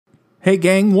Hey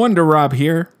gang, Wonder Rob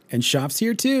here. And Shop's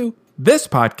here too. This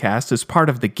podcast is part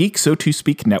of the Geek So To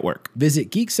Speak network.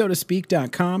 Visit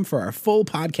geeksotospeak.com for our full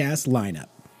podcast lineup.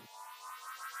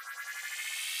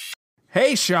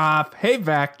 Hey Shop, hey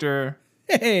Vector.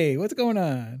 Hey, what's going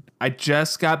on? I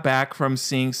just got back from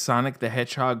seeing Sonic the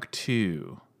Hedgehog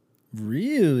 2.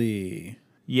 Really?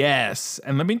 Yes,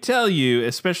 and let me tell you,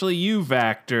 especially you,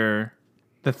 Vector,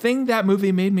 the thing that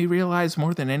movie made me realize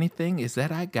more than anything is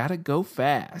that I gotta go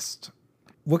fast.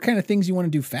 What kind of things you want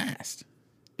to do fast?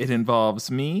 It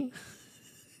involves me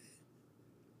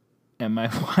and my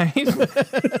wife.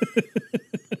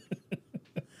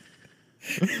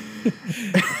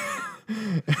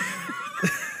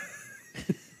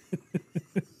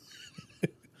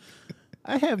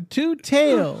 I have two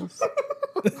tails.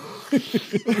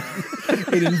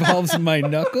 It involves my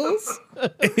knuckles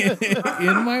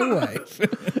and my wife.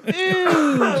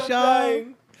 Ew,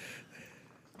 Sean.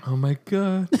 Oh my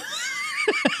god.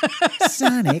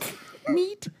 Sonic,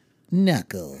 meet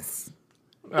Knuckles.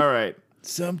 All right.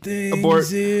 Something's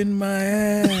Abort. in my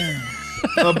ass.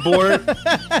 Abort.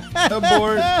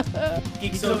 Abort.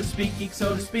 Geek so to speak, geek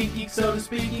so to speak, geek so to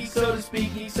speak, geek so to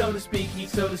speak, geek so to speak, geek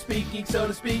so to speak, geek so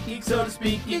to speak, geek so to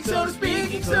speak, geek so to speak, geek so to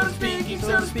speak, geek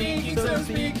so to speak, geek so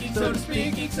to speak, geek so to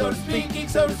speak, geek so to speak, geek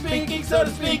so to speak, geek so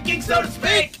to speak, geek so to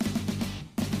speak.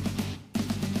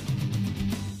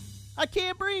 I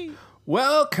can't breathe.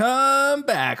 Welcome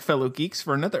back, fellow geeks,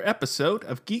 for another episode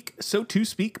of Geek So To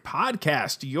Speak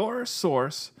podcast, your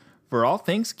source for all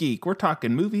things geek. We're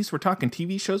talking movies, we're talking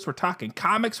TV shows, we're talking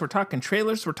comics, we're talking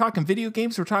trailers, we're talking video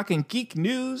games, we're talking geek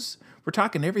news, we're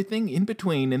talking everything in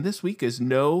between, and this week is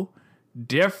no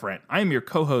different. I am your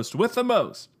co-host with the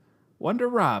most, Wonder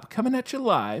Rob, coming at you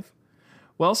live,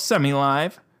 well,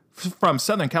 semi-live, from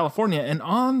Southern California, and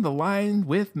on the line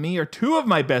with me are two of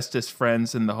my bestest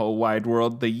friends in the whole wide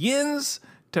world, the Yins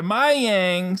to my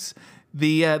Yangs,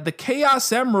 the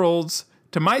Chaos Emeralds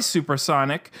to my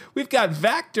Supersonic. We've got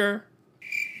Vector.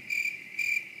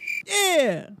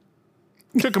 Yeah.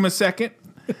 Took him a second.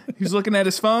 He's looking at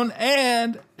his phone.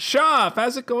 And Shop.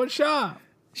 How's it going, Shop?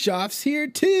 Shop's here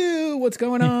too. What's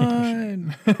going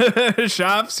on?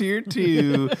 Shop's here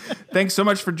too. Thanks so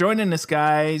much for joining us,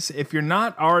 guys. If you're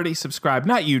not already subscribed,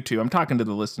 not you two, I'm talking to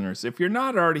the listeners. If you're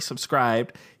not already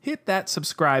subscribed, hit that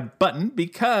subscribe button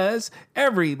because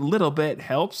every little bit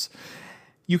helps.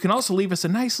 You can also leave us a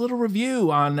nice little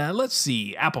review on, let's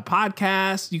see, Apple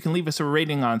Podcasts. You can leave us a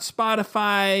rating on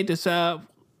Spotify. Just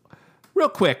real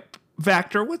quick,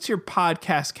 Vector, what's your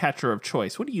podcast catcher of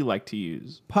choice? What do you like to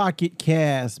use? Pocket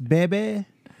Cast, baby.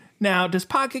 Now, does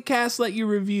Pocket Cast let you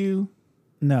review?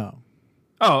 No.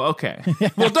 Oh, okay.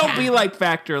 Well, don't be like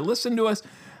Vector. Listen to us.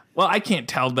 Well, I can't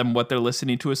tell them what they're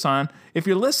listening to us on. If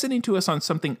you're listening to us on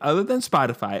something other than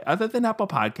Spotify, other than Apple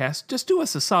Podcasts, just do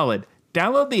us a solid.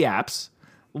 Download the apps,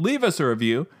 leave us a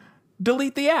review,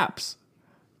 delete the apps.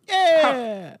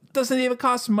 Yeah. Doesn't even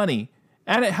cost money.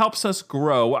 And it helps us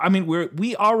grow. I mean,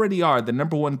 we already are the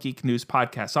number one geek news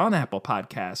podcast on Apple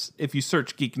Podcasts. If you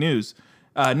search geek news,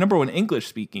 number one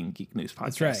English-speaking geek news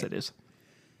podcast, That's right. That is.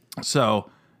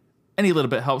 So any little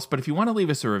bit helps. But if you want to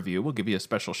leave us a review, we'll give you a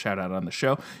special shout out on the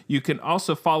show. You can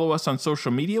also follow us on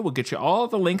social media. We'll get you all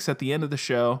the links at the end of the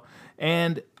show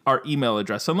and our email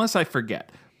address, unless I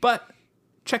forget. But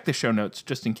check the show notes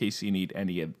just in case you need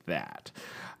any of that.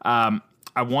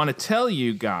 I want to tell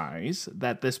you guys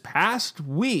that this past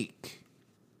week,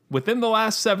 within the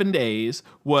last 7 days,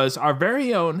 was our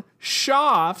very own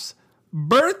Shop's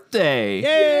birthday.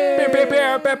 Yay!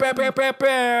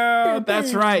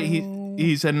 That's right.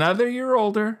 He's another year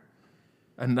older,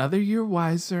 another year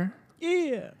wiser,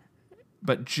 Yeah.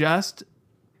 but just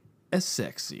as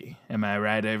sexy. Am I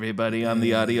right, everybody, on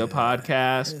the audio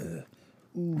podcast?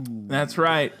 That's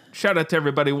right. Shout out to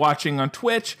everybody watching on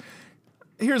Twitch.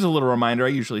 Here's a little reminder. I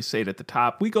usually say it at the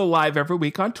top. We go live every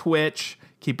week on Twitch.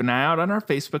 Keep an eye out on our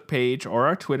Facebook page or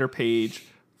our Twitter page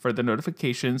for the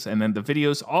notifications. And then the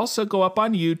videos also go up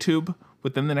on YouTube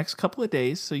within the next couple of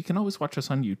days. So you can always watch us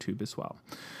on YouTube as well.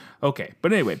 Okay,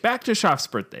 but anyway, back to Shop's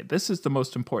birthday. This is the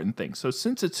most important thing. So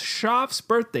since it's Shop's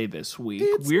birthday this week,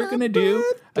 we're going to do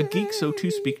a Geek So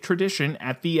To Speak tradition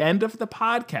at the end of the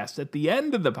podcast. At the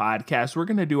end of the podcast, we're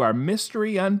going to do our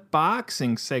mystery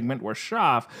unboxing segment where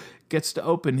Shop gets to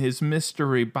open his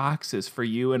mystery boxes for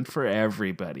you and for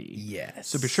everybody. Yes.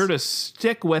 So be sure to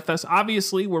stick with us.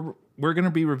 Obviously, we're going to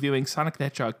be reviewing Sonic the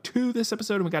Hedgehog 2 this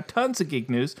episode, and we got tons of geek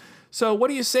news. So what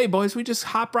do you say, boys? We just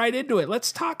hop right into it.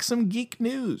 Let's talk some geek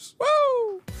news.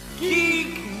 Woo!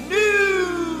 Geek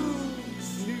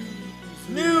news.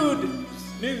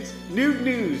 Nude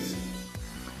news.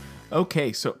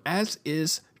 Okay, so as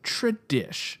is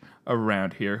tradition,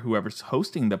 around here. Whoever's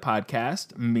hosting the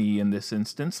podcast, me in this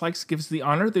instance, gives the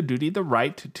honor, the duty, the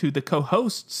right to the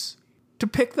co-hosts to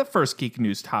pick the first geek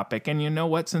news topic. And you know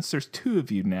what? Since there's two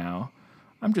of you now,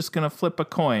 I'm just going to flip a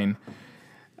coin.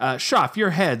 Shoff,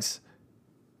 your heads.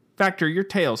 Factor, your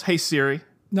tails. Hey, Siri.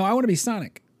 No, I want to be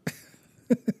Sonic.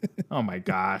 Oh, my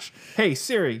gosh. Hey,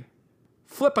 Siri,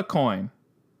 flip a coin.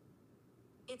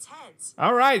 It's heads.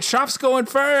 All right, Shoff's going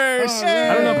first.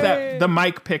 I don't know if the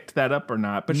mic picked that up or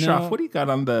not, but No. Shoff, what do you got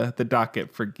on the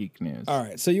docket for geek news? All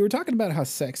right, so you were talking about how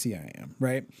sexy I am,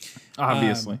 right?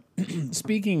 Obviously.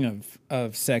 Speaking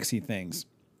of sexy things,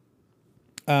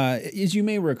 as you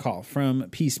may recall from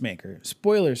Peacemaker,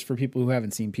 spoilers for people who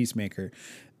haven't seen Peacemaker,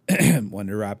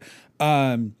 Wonder Rob.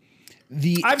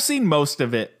 I've seen most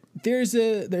of it. There's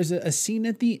a scene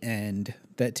at the end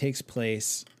that takes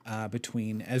place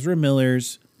between Ezra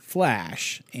Miller's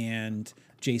Flash and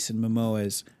Jason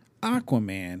Momoa's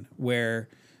Aquaman, where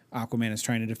Aquaman is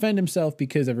trying to defend himself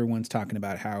because everyone's talking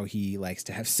about how he likes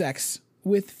to have sex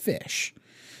with fish.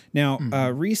 Now,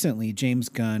 recently, James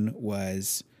Gunn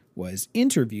was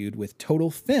interviewed with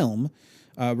Total Film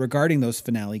regarding those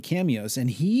finale cameos, and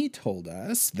he told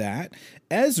us that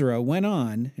Ezra went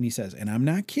on, and he says, and I'm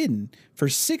not kidding, for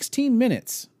 16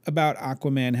 minutes about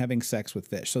Aquaman having sex with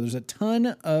fish. So there's a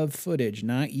ton of footage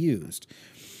not used.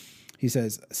 He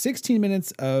says 16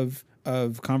 minutes of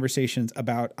conversations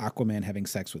about Aquaman having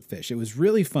sex with fish. It was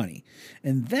really funny.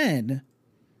 And then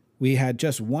we had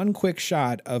just one quick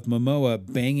shot of Momoa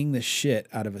banging the shit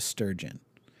out of a sturgeon.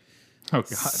 Oh, God.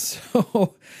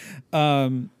 So,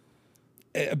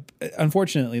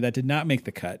 unfortunately, that did not make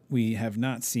the cut. We have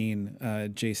not seen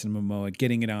Jason Momoa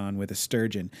getting it on with a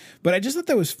sturgeon. But I just thought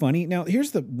that was funny. Now,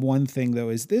 here's the one thing, though,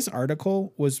 is this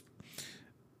article was...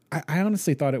 I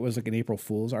honestly thought it was like an April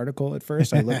Fool's article at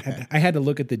first. I had to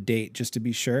look at the date just to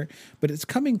be sure. But it's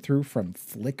coming through from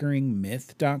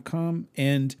flickeringmyth.com.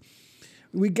 And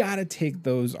we got to take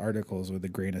those articles with a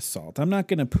grain of salt. I'm not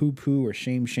going to poo-poo or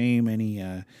shame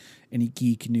any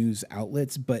geek news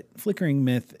outlets, but Flickering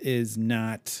Myth is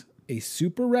not a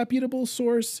super reputable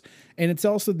source, and it's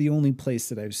also the only place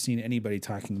that I've seen anybody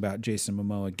talking about Jason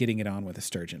Momoa getting it on with a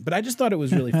sturgeon. But I just thought it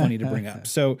was really funny to bring up.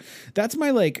 So that's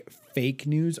my fake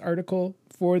news article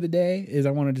for the day. Is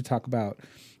I wanted to talk about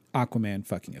Aquaman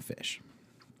fucking a fish.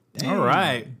 Dang. All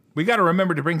right. We got to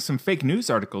remember to bring some fake news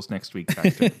articles next week,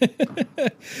 Factor.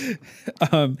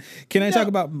 Can I talk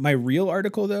about my real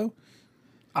article, though?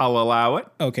 I'll allow it.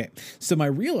 Okay. So my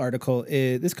real article,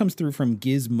 this comes through from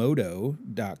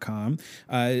gizmodo.com.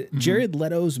 Jared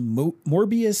Leto's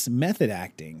Morbius method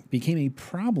acting became a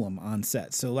problem on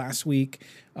set. So last week,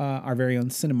 our very own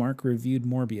Cinemark reviewed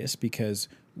Morbius because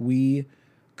we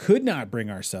could not bring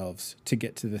ourselves to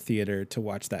get to the theater to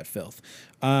watch that filth.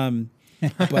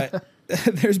 But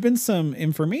there's been some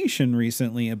information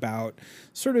recently about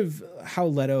sort of how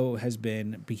Leto has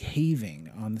been behaving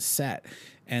on the set,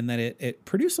 and that it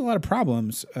produced a lot of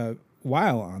problems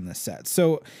while on the set.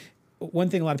 So one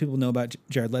thing a lot of people know about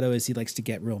Jared Leto is he likes to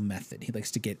get real method. He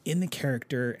likes to get in the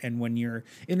character, and when you're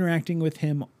interacting with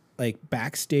him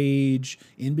backstage,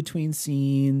 in between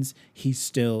scenes, he's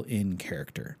still in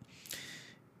character.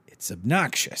 It's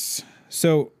obnoxious.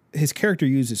 So his character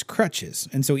uses crutches.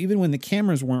 And so even when the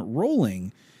cameras weren't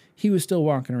rolling, he was still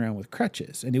walking around with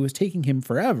crutches. And it was taking him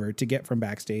forever to get from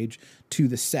backstage to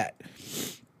the set.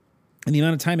 And the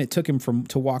amount of time it took him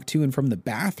to walk to and from the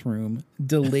bathroom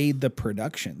delayed the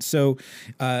production. So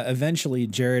eventually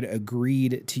Jared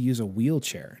agreed to use a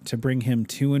wheelchair to bring him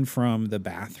to and from the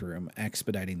bathroom,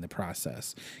 expediting the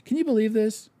process. Can you believe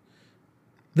this?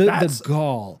 The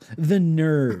gall, the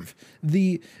nerve,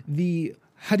 the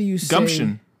how do you say?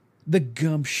 Gumption. The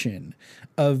gumption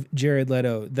of Jared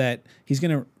Leto that he's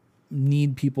going to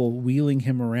need people wheeling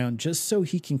him around just so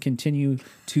he can continue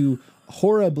to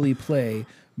horribly play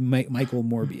Michael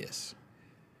Morbius.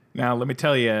 Now, let me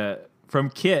tell you, from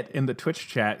Kit in the Twitch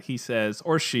chat, he says,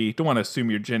 or she, don't want to assume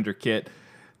your gender, Kit,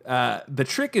 the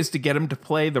trick is to get him to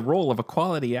play the role of a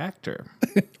quality actor.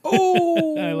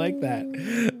 Oh, I like that.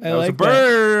 That was a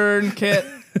burn, Kit.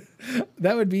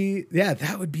 That would be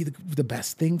the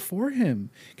best thing for him.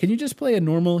 Can you just play a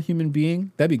normal human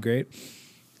being? That'd be great.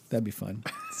 That'd be fun.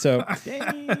 So,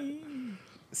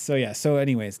 So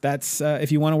anyways, that's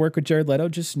if you want to work with Jared Leto,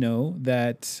 just know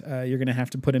that you're going to have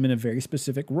to put him in a very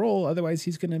specific role. Otherwise,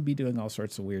 he's going to be doing all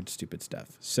sorts of weird, stupid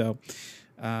stuff. So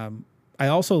I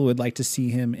also would like to see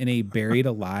him in a Buried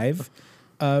Alive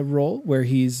role where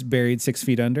he's buried 6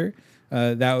 feet under.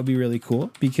 That would be really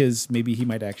cool because maybe he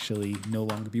might actually no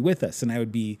longer be with us, and I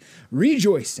would be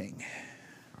rejoicing.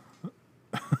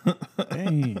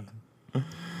 Dang.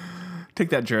 Take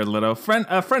that, Jared Leto, friend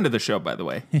of the show, by the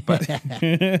way.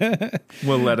 But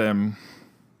we'll let him.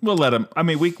 I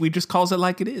mean, we just calls it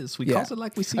like it is. We calls it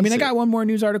like we see. I mean, I got one more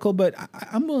news article, but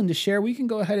I'm willing to share. We can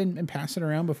go ahead and pass it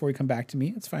around before we come back to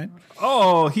me. It's fine.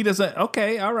 Oh, he doesn't.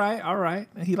 Okay, all right.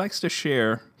 He likes to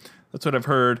share. That's what I've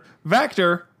heard.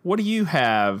 Vector, what do you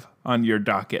have on your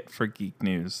docket for Geek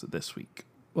News this week?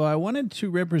 Well, I wanted to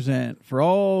represent for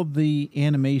all the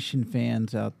animation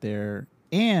fans out there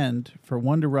and for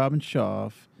Wonder Robin Shaw,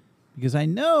 because I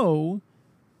know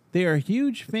they are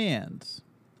huge fans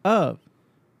of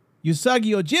Usagi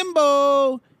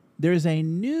Yojimbo. There's a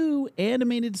new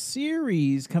animated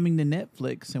series coming to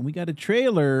Netflix, and we got a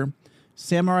trailer,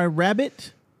 Samurai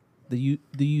Rabbit, the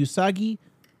Usagi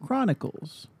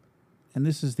Chronicles. And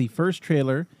this is the first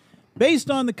trailer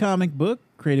based on the comic book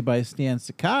created by Stan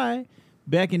Sakai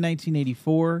back in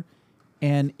 1984.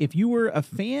 And if you were a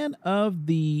fan of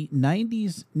the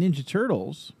 90s Ninja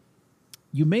Turtles,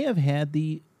 you may have had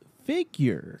the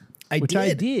figure, which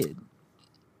I did.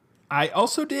 I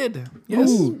also did. Yes.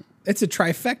 Ooh, it's a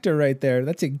trifecta right there.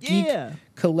 That's a geek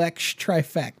collect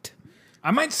trifecta. I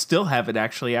might still have it,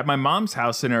 actually, at my mom's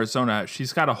house in Arizona.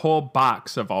 She's got a whole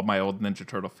box of all my old Ninja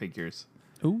Turtle figures.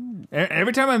 Ooh.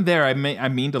 Every time I'm there, I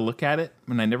mean to look at it,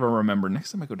 and I never remember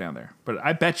next time I go down there. But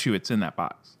I bet you it's in that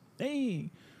box.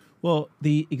 Hey. Well,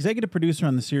 the executive producer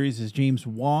on the series is James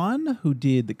Wan, who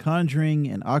did The Conjuring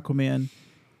and Aquaman.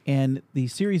 And the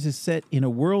series is set in a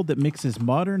world that mixes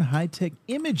modern high-tech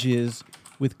images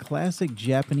with classic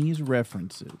Japanese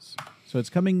references. So it's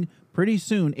coming pretty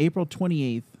soon, April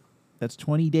 28th. That's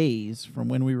 20 days from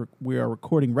when we are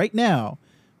recording right now.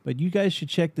 But you guys should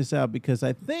check this out because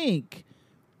I think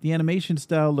the animation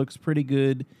style looks pretty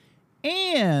good.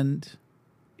 And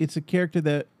it's a character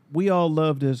that we all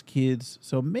loved as kids.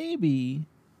 So maybe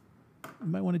you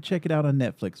might want to check it out on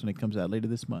Netflix when it comes out later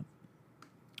this month.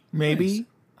 Maybe. Nice.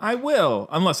 I will,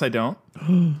 unless I don't.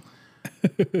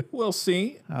 We'll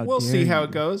see. We'll see how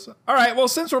it goes. All right, well,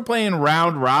 since we're playing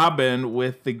round robin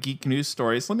with the geek news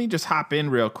stories, let me just hop in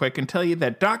real quick and tell you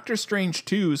that Doctor Strange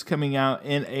 2 is coming out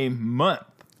in a month.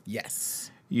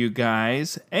 Yes. You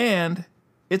guys. And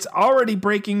it's already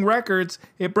breaking records.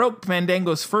 It broke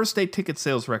Fandango's first day ticket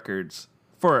sales records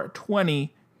for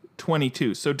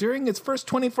 2022. So during its first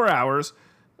 24 hours,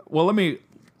 well, let me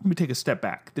take a step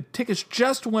back. The tickets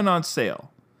just went on sale.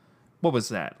 What was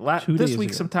that? This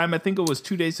week sometime. I think it was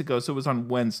 2 days ago, so it was on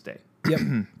Wednesday.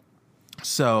 Yep.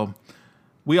 So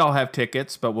we all have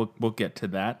tickets, but we'll get to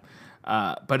that.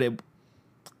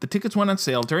 The tickets went on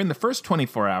sale. During the first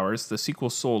 24 hours, the sequel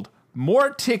sold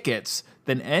more tickets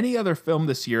than any other film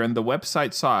this year, and the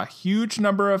website saw a huge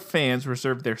number of fans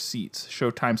reserve their seats.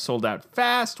 Showtime sold out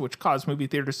fast, which caused movie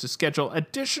theaters to schedule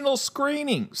additional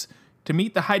screenings. To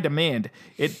meet the high demand,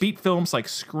 it beat films like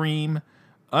Scream,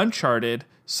 Uncharted,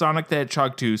 Sonic the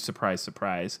Hedgehog 2, surprise,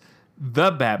 surprise,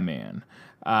 The Batman,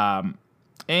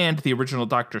 and the original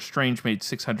Doctor Strange made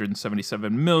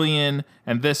 $677 million,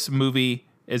 and this movie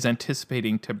is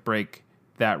anticipating to break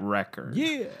that record.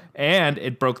 Yeah. And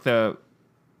it broke it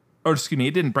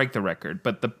didn't break the record,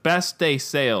 but the best day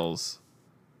sales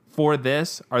for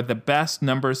this are the best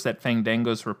numbers that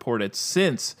Fandango's reported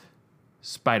since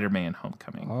Spider-Man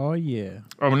Homecoming. Oh, yeah.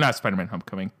 Oh, not Spider-Man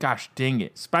Homecoming. Gosh, dang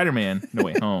it. Spider-Man No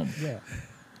Way Home. Yeah.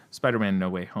 Spider-Man No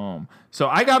Way Home. So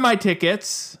I got my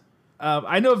tickets.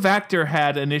 I know Vactor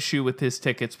had an issue with his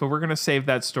tickets, but we're going to save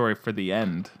that story for the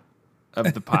end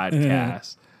of the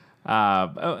podcast.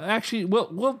 Actually,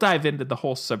 we'll dive into the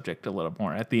whole subject a little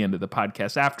more at the end of the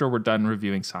podcast after we're done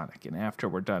reviewing Sonic and after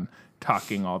we're done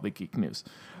talking all the geek news.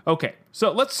 Okay,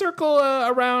 so let's circle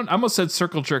around. I almost said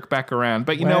circle jerk back around,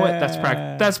 but you know what?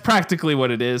 That's practically what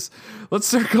it is. Let's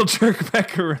circle jerk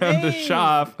back around to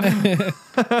Shaf.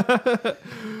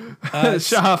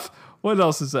 Shaf, what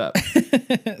else is up?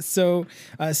 So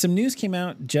some news came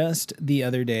out just the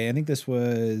other day. I think this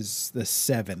was the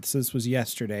 7th. So this was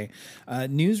yesterday.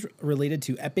 News related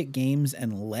to Epic Games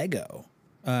and Lego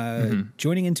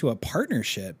joining into a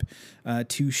partnership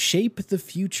to shape the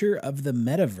future of the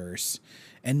metaverse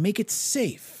and make it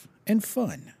safe and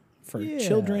fun for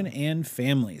children and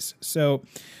families. So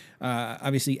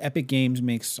obviously Epic Games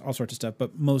makes all sorts of stuff,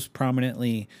 but most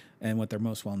prominently and what they're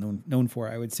most well known for,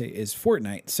 I would say, is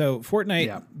Fortnite. So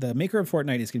Fortnite, the maker of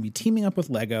Fortnite, is going to be teaming up with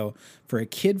Lego for a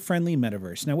kid-friendly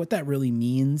metaverse. Now, what that really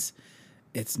means,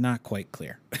 it's not quite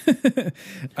clear.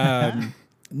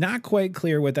 Not quite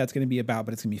clear what that's going to be about,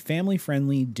 but it's going to be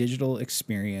family-friendly digital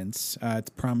experience. It's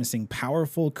promising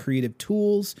powerful creative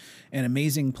tools and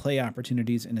amazing play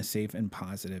opportunities in a safe and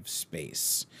positive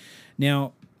space.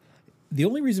 Now, the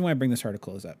only reason why I bring this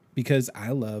article is up because I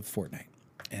love Fortnite.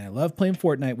 And I love playing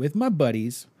Fortnite with my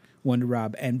buddies Wonder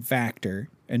Rob, and Factor.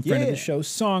 And friend of the Yeah. show,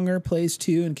 Songer, plays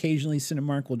too, and occasionally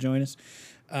Cinemark will join us.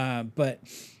 But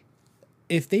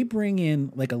if they bring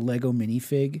in like a Lego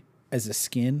minifig as a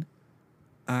skin,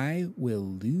 I will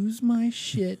lose my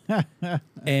shit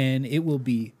and it will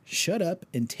be shut up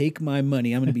and take my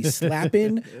money. I'm going to be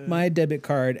slapping my debit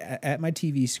card at my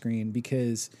TV screen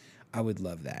because I would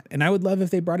love that. And I would love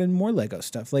if they brought in more Lego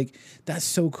stuff. Like, that's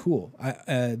so cool.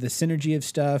 The synergy of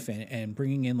stuff and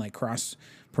bringing in like cross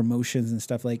promotions and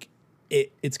stuff, like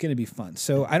it's going to be fun.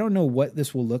 So I don't know what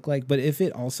this will look like, but if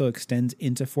it also extends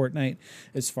into Fortnite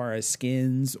as far as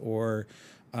skins or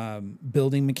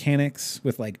building mechanics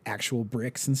with like actual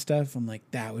bricks and stuff, I'm like,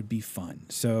 that would be fun.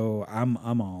 So I'm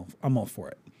all for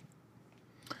it.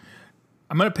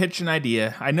 I'm going to pitch an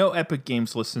idea. I know Epic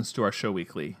Games listens to our show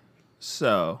weekly.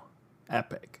 So,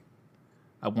 Epic,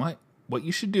 I want what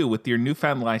you should do with your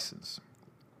newfound license.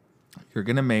 You're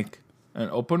going to make an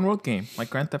open world game like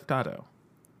Grand Theft Auto,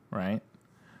 right?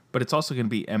 But it's also going to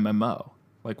be MMO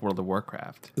like World of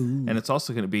Warcraft. Ooh. And it's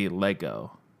also going to be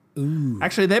Lego. Ooh.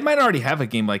 Actually, they might already have a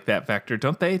game like that, Vector,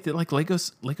 don't they? They're like Lego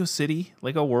City,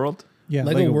 Lego World. Yeah,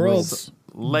 Lego Worlds.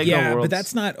 Lego yeah, Worlds. but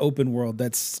that's not open world.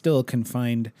 That's still a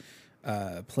confined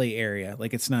play area.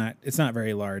 Like it's not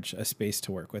very large a space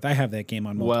to work with. I have that game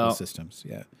on multiple systems.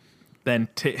 Yeah. Then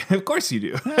of course you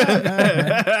do.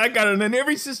 I got it on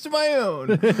every system I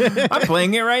own. I'm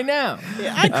playing it right now.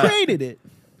 Yeah, I created it.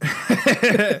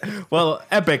 Well,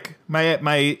 Epic,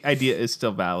 my idea is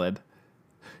still valid.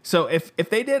 So if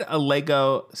they did a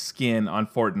Lego skin on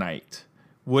Fortnite,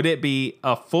 would it be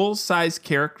a full-size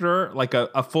character, like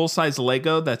a full-size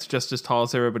Lego that's just as tall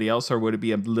as everybody else, or would it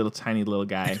be a little tiny little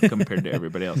guy compared to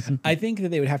everybody else? I think that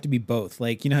they would have to be both.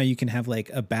 Like, you know how you can have like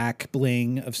a back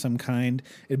bling of some kind?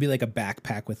 It'd be like a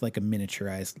backpack with like a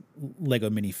miniaturized Lego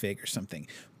minifig or something.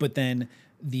 But then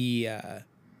the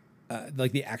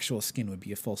actual skin would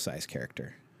be a full-size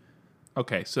character.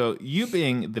 Okay, so you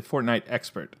being the Fortnite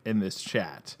expert in this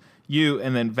chat, you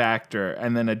and then Vactor,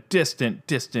 and then a distant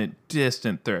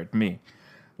third, me.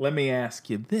 Let me ask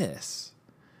you this.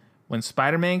 When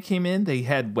Spider-Man came in, they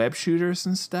had web shooters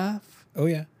and stuff. Oh,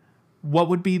 yeah. What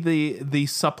would be the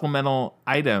supplemental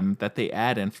item that they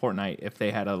add in Fortnite if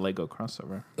they had a Lego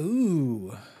crossover?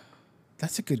 Ooh,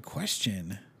 that's a good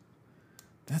question.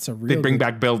 That's a real. They bring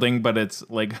back building, but it's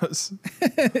Legos.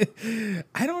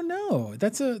 I don't know.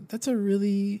 That's a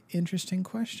really interesting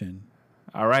question.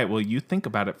 All right. Well, you think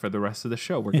about it for the rest of the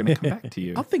show. We're going to come back to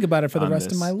you. I'll think about it for the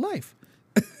rest of my life.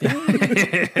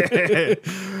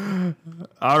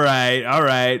 All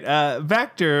right.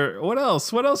 Vector, what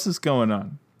else? What else is going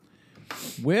on?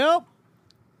 Well,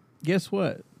 guess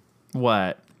what?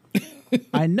 What?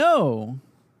 I know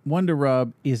Wonder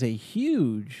Rob is a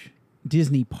huge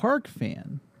Disney park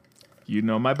fan. You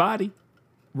know my body.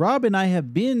 Rob and I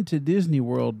have been to Disney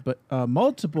World, but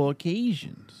multiple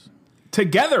occasions.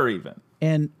 Together, even.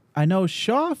 And I know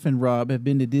Shoff and Rob have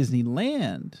been to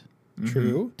Disneyland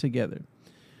True. together.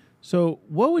 So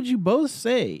what would you both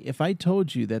say if I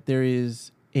told you that there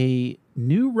is a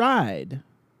new ride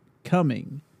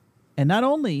coming? And not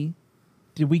only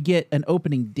did we get an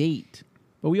opening date,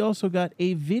 but we also got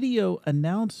a video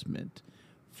announcement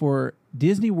for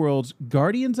Disney World's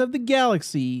Guardians of the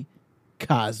Galaxy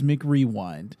Cosmic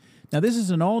Rewind. Now, this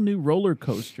is an all-new roller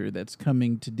coaster that's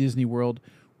coming to Disney World.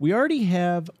 We already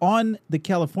have, on the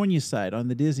California side, on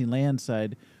the Disneyland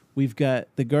side, we've got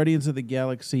the Guardians of the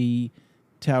Galaxy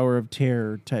Tower of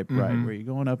Terror type ride where you're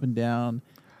going up and down.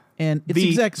 And it's the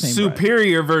exact same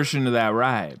superior version of that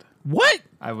ride. What?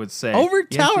 I would say. Over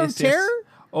Tower of Terror?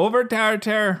 Over Tower of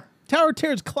Terror. Tower of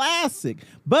Terror is classic.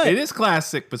 But It is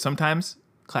classic, but sometimes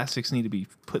classics need to be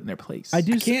put in their place. I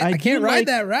can't ride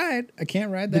that ride. I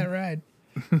can't ride that ride.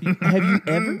 Have you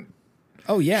ever?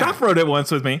 Oh yeah. Shoff rode it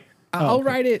once with me. I'll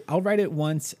ride it. I'll ride it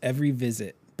once every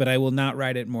visit, but I will not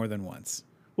ride it more than once.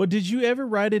 Well, did you ever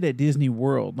ride it at Disney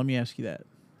World? Let me ask you that.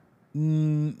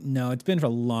 No, it's been for a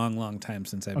long time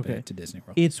since I've been to Disney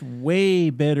World. It's way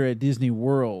better at Disney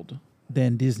World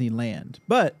than Disneyland.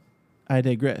 But I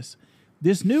digress.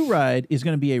 This new ride is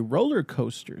going to be a roller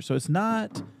coaster. So it's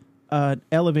not an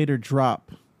elevator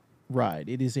drop ride.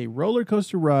 It is a roller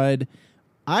coaster ride.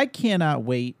 I cannot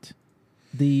wait.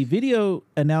 The video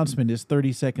announcement is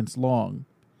 30 seconds long,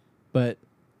 but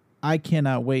I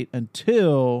cannot wait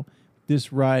until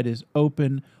this ride is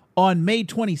open on May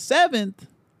 27th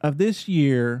of this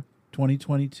year,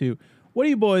 2022. What do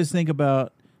you boys think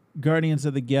about Guardians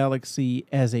of the Galaxy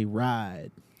as a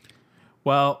ride?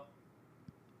 Well,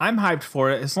 I'm hyped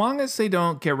for it as long as they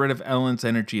don't get rid of Ellen's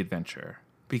Energy Adventure,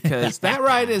 because that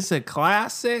ride is a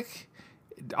classic.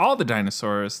 all the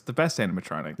dinosaurs, the best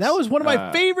animatronics. That was one of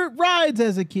my favorite rides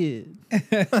as a kid.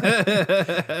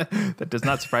 That does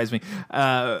not surprise me.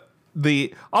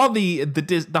 The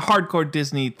hardcore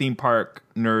Disney theme park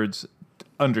nerds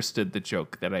understood the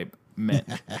joke that I meant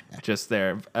just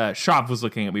there. Shav was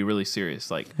looking at me really serious,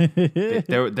 like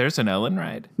there's an Ellen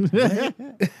ride.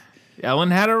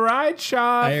 Ellen had a ride, Shav.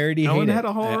 I already Ellen hate had it.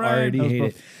 a whole I ride. already hate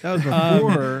it. That was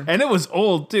before. And it was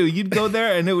old too. You'd go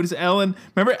there, and it was Ellen.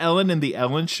 Remember Ellen in the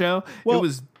Ellen show? Well, it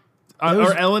was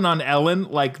or Ellen on Ellen,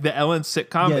 like the Ellen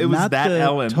sitcom. Yeah, it was not that the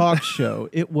Ellen talk show.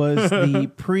 It was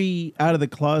the pre out of the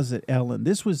closet Ellen.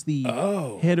 This was the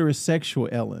heterosexual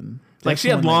Ellen. Like she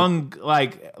had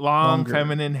long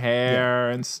feminine hair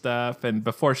and stuff, and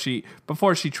before she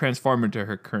transformed into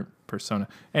her current persona.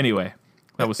 Anyway,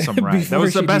 that was some ride. That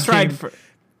was the best ride for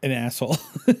an asshole.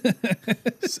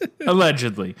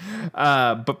 allegedly,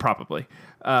 but probably.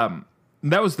 That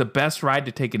was the best ride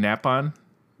to take a nap on.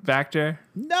 Vector.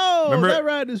 No, Remember? that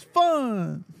ride is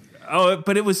fun. Oh,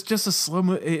 but it was just a slow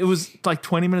mo. It was like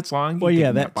 20 minutes long. Well,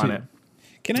 yeah, that on too. it.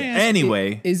 Can I ask?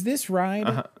 Anyway. Is this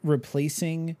ride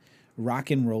replacing Rock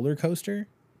and Roller Coaster?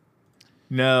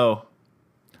 No.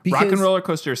 Rock and Roller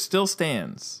Coaster still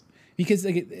stands. Because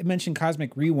like, it mentioned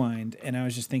Cosmic Rewind, and I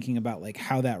was just thinking about like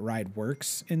how that ride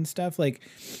works and stuff. Like,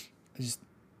 I just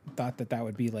thought that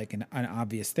would be like an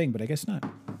obvious thing, but I guess not.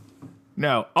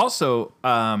 No. Also,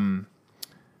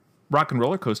 Rock and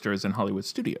Roller Coaster is in Hollywood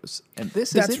Studios, and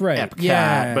this is right. Epcot,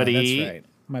 Yeah, buddy. that's right.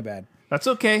 My bad. That's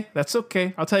okay. That's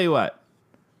okay. I'll tell you what.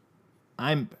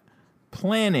 I'm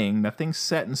planning. Nothing's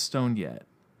set in stone yet.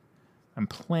 I'm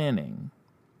planning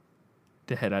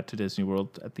to head out to Disney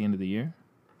World at the end of the year.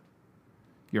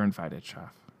 You're invited, Shav.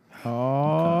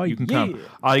 Oh, You can yeah. come.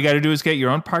 All you got to do is get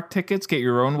your own park tickets, get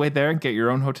your own way there, and get your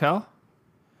own hotel.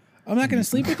 I'm not going to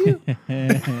sleep with you.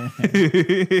 Yeah.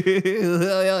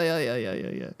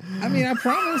 I mean, I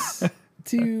promise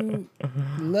to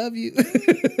love you.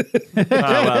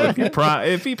 Well,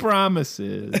 if he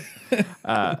promises.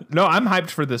 No, I'm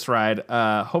hyped for this ride.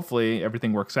 Hopefully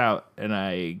everything works out and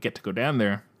I get to go down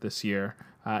there this year.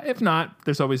 If not,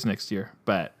 there's always next year,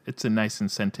 but it's a nice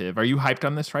incentive. Are you hyped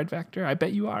on this ride, Vector? I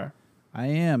bet you are. I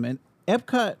am. And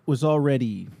Epcot was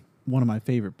already one of my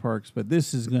favorite parks, but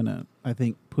this is going to, I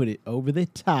think, put it over the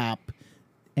top.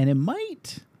 And it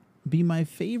might be my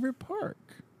favorite park.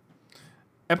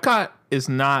 Epcot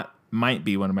might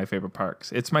be one of my favorite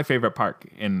parks. It's my favorite park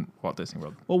in Walt Disney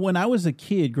World. Well, when I was a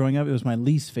kid growing up, it was my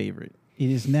least favorite. It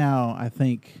is now, I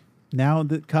think, now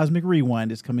that Cosmic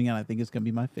Rewind is coming out, I think it's going to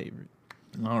be my favorite.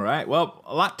 All right. Well,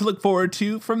 a lot to look forward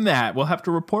to from that. We'll have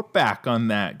to report back on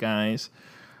that, guys.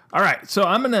 All right. So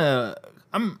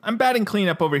I'm batting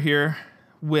cleanup over here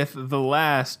with the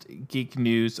last Geek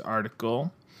News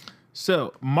article.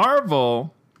 So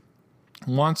Marvel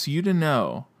wants you to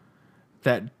know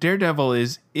that Daredevil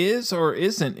is or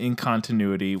isn't in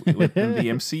continuity within the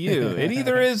MCU. It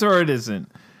either is or it isn't.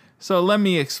 So let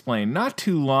me explain. Not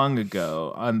too long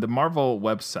ago on the Marvel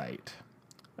website,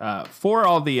 for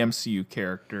all the MCU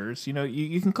characters,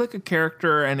 you can click a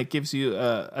character and it gives you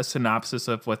a synopsis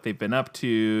of what they've been up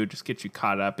to, just get you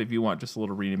caught up if you want just a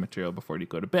little reading material before you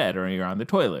go to bed or you're on the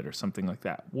toilet or something like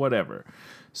that, whatever.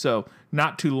 So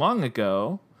not too long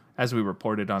ago, as we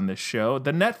reported on this show,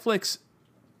 the Netflix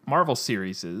Marvel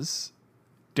series,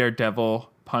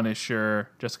 Daredevil, Punisher,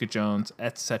 Jessica Jones,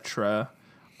 etc.,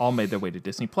 all made their way to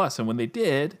Disney Plus. And when they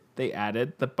did, they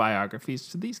added the biographies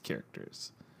to these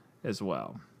characters as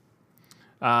well.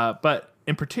 But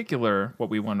in particular,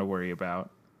 what we want to worry about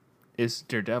is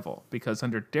Daredevil, because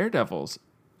under Daredevil's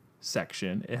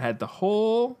section, it had the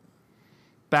whole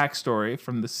backstory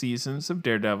from the seasons of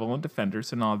Daredevil and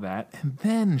Defenders and all that. And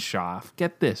then, Shav,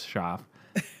 get this, Shav.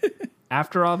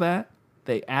 After all that,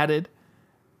 they added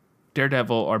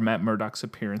Daredevil or Matt Murdock's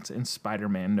appearance in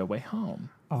Spider-Man No Way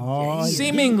Home. Oh,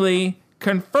 Seemingly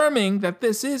confirming that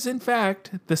this is, in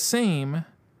fact, the same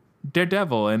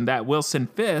Daredevil, and that Wilson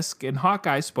Fisk in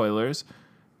Hawkeye, spoilers,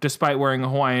 despite wearing a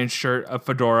Hawaiian shirt, a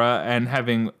fedora, and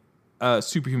having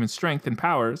superhuman strength and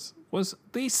powers, was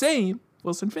the same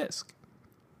Wilson Fisk.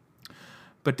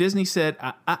 But Disney said,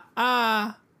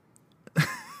 I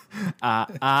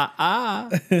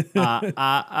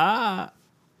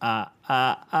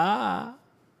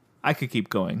could keep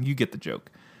going. You get the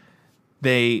joke.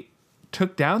 They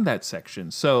took down that section.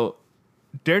 So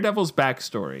Daredevil's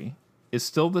backstory is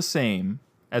still the same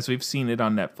as we've seen it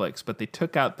on Netflix, but they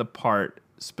took out the part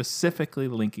specifically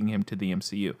linking him to the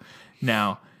MCU.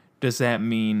 Now, does that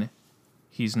mean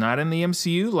he's not in the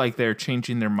MCU, like they're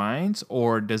changing their minds,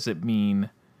 or does it mean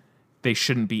they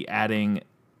shouldn't be adding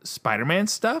Spider-Man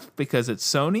stuff because it's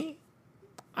Sony?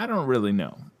 I don't really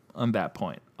know. on that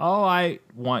point. All I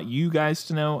want you guys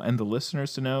to know and the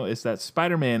listeners to know is that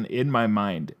Spider-Man in my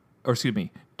mind, or excuse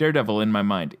me, Daredevil in my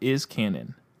mind is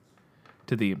canon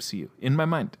to the MCU in my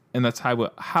mind. And that's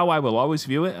how I will always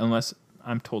view it unless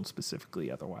I'm told specifically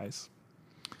otherwise.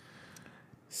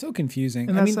 So confusing.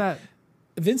 And that's that.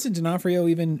 Vincent D'Onofrio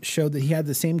even showed that he had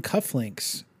the same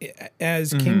cufflinks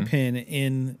as Kingpin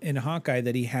in Hawkeye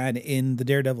that he had in the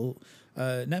Daredevil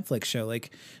Netflix show.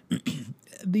 Like,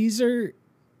 these are...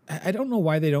 I don't know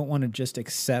why they don't want to just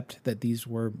accept that these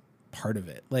were part of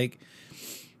it. Like,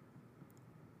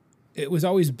 it was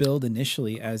always billed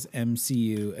initially as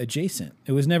MCU adjacent.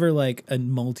 It was never like a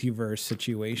multiverse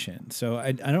situation. So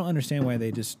I don't understand why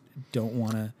they just don't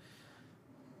want to.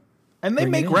 And they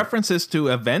make references to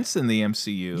events in the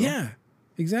MCU. Yeah,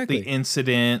 exactly. The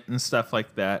incident and stuff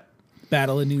like that.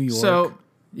 Battle in New York. So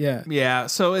yeah.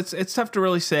 So it's tough to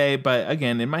really say, but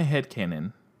again, in my head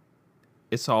canon,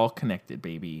 it's all connected,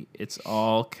 baby. It's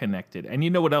all connected. And you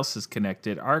know what else is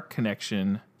connected? Our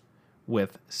connection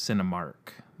with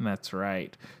Cinemark. That's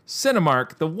right.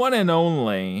 Cinemark, the one and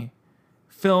only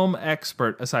film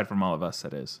expert, aside from all of us,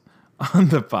 that is, on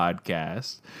the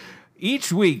podcast.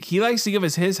 Each week, he likes to give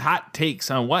us his hot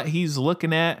takes on what he's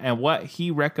looking at and what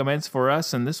he recommends for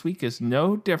us. And this week is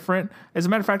no different. As a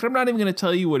matter of fact, I'm not even going to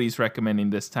tell you what he's recommending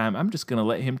this time. I'm just going to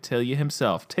let him tell you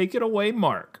himself. Take it away,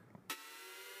 Mark.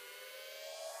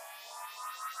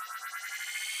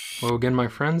 Hello again, my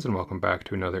friends, and welcome back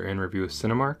to another In Review of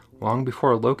Cinemark. Long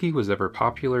before Loki was ever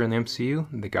popular in the MCU,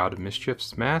 the God of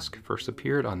Mischief's mask first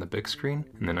appeared on the big screen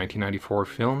in the 1994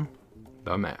 film,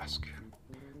 The Mask.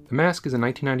 The Mask is a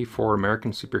 1994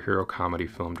 American superhero comedy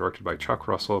film directed by Chuck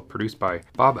Russell, produced by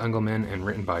Bob Engelman, and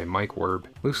written by Mike Werb,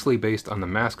 loosely based on the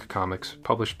Mask comics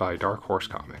published by Dark Horse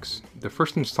Comics. The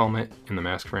first installment in the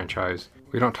Mask franchise.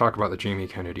 We don't talk about the Jamie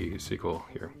Kennedy sequel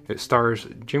here. It stars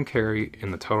Jim Carrey in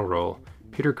the title role,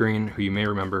 Peter Green, who you may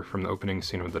remember from the opening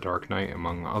scene of The Dark Knight,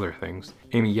 among other things,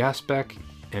 Amy Yasbeck,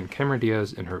 and Cameron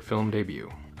Diaz in her film debut.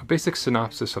 A basic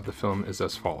synopsis of the film is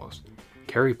as follows.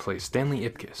 Carrey plays Stanley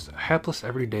Ipkiss, a hapless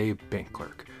everyday bank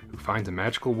clerk, who finds a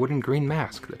magical wooden green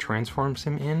mask that transforms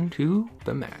him into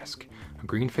the Mask, a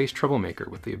green-faced troublemaker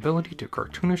with the ability to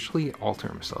cartoonishly alter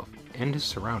himself and his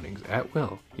surroundings at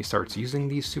will. He starts using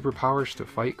these superpowers to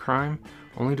fight crime,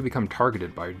 only to become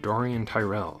targeted by Dorian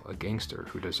Tyrell, a gangster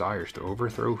who desires to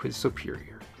overthrow his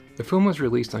superior. The film was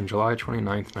released on July 29,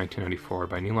 1994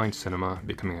 by New Line Cinema,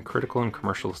 becoming a critical and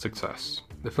commercial success.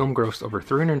 The film grossed over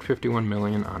 $351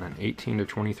 million on an $18 to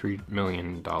 $23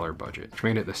 million budget, which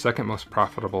made it the second most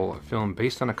profitable film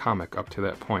based on a comic up to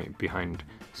that point, behind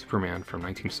Superman from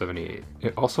 1978.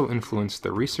 It also influenced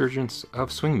the resurgence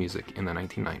of swing music in the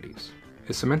 1990s.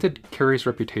 It cemented Carrey's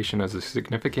reputation as a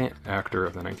significant actor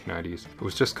of the 1990s, but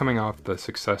was just coming off the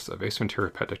success of Ace Ventura: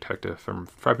 Pet Detective from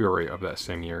February of that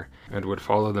same year, and would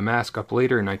follow The Mask up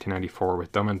later in 1994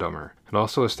 with Dumb and Dumber. It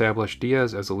also established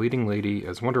Diaz as a leading lady,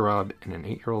 as Wonder Rob, and an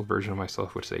 8-year-old version of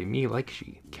myself would say, me like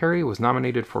she. Carrey was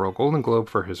nominated for a Golden Globe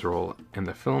for his role, and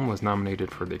the film was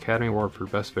nominated for the Academy Award for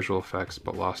Best Visual Effects,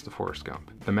 but lost to Forrest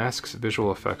Gump. The Mask's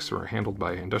visual effects were handled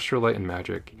by Industrial Light and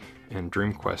Magic and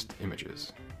DreamQuest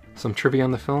Images. Some trivia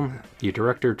on the film: the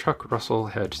director Chuck Russell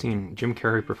had seen Jim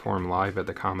Carrey perform live at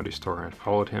the Comedy Store and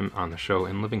followed him on the show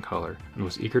in living color and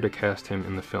was eager to cast him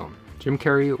in the film. Jim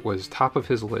Carrey was top of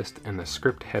his list and the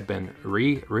script had been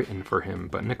rewritten for him,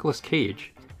 but Nicolas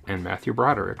Cage and Matthew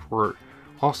Broderick were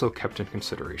also kept in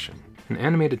consideration. An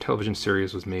animated television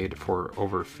series was made for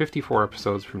over 54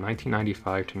 episodes from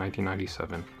 1995 to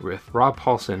 1997, with Rob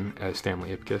Paulsen as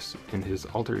Stanley Ipkiss in his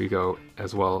alter ego,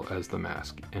 as well as The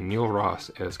Mask, and Neil Ross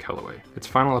as Calloway. Its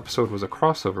final episode was a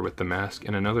crossover with The Mask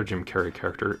and another Jim Carrey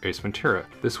character, Ace Ventura.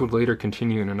 This would later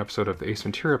continue in an episode of the Ace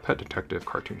Ventura Pet Detective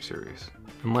cartoon series.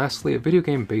 And lastly, a video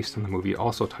game based on the movie,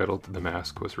 also titled The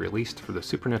Mask, was released for the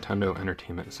Super Nintendo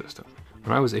Entertainment System.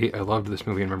 When I was 8, I loved this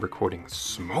movie and remember quoting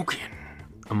 "smokin'"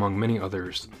 among many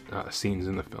others scenes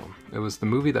in the film. It was the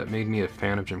movie that made me a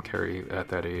fan of Jim Carrey at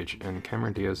that age, and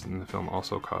Cameron Diaz in the film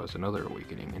also caused another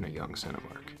awakening in a young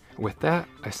Cinemark. With that,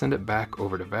 I send it back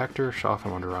over to Vactor, Schaff,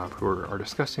 and Wonderrob, who are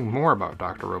discussing more about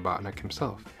Dr. Robotnik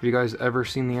himself. Have you guys ever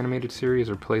seen the animated series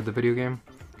or played the video game?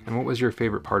 And what was your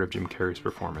favorite part of Jim Carrey's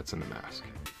performance in The Mask?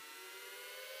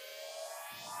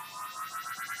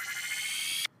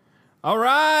 All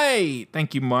right.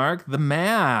 Thank you, Mark. The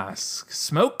Mask.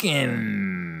 Smoking.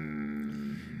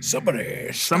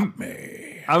 Somebody stop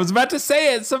me. I was about to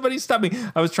say it. Somebody stop me.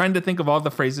 I was trying to think of all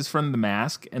the phrases from The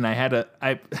Mask, and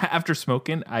after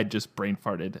smoking, I just brain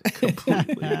farted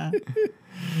completely.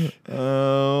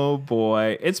 Oh,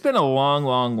 boy. It's been a long,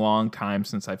 long, long time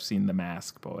since I've seen The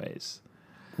Mask, boys.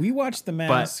 We watched The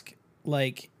Mask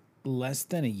like less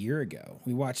than a year ago.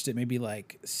 We watched it maybe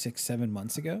like 6-7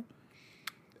 months ago.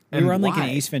 We And were on like an why?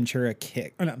 Ace Ventura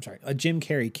kick. Oh, no, I'm sorry, a Jim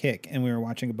Carrey kick, and we were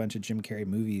watching a bunch of Jim Carrey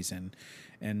movies,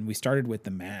 and we started with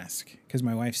The Mask because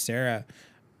my wife Sarah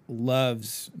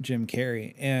loves Jim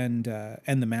Carrey and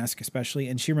The Mask especially,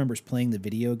 and she remembers playing the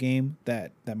video game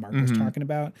that Mark was talking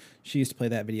about. She used to play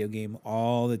that video game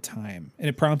all the time, and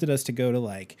it prompted us to go to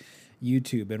like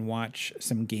YouTube and watch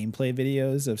some gameplay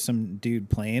videos of some dude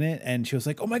playing it, and she was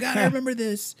like, "Oh my god, I remember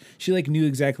this." She like knew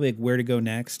exactly like where to go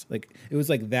next. Like it was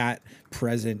like that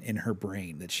present in her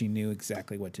brain that she knew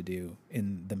exactly what to do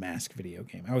in the Mask video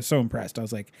game. I was so impressed. I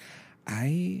was like,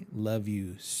 I love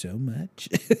you so much.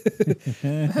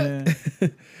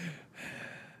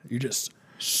 You're just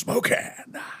smoking.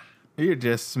 You're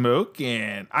just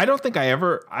smoking. I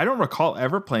don't recall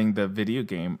ever playing the video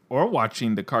game or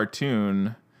watching the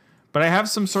cartoon, but I have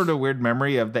some sort of weird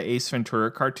memory of the Ace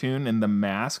Ventura cartoon and the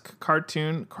Mask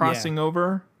cartoon crossing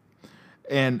over.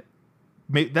 And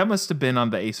that must have been on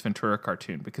the Ace Ventura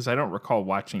cartoon because I don't recall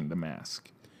watching the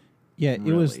Mask. Yeah, Really?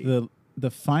 it was the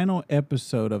final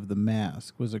episode of The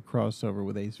Mask was a crossover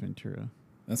with Ace Ventura.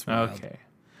 That's wild. Okay.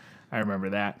 I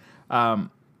remember that.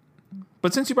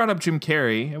 But since you brought up Jim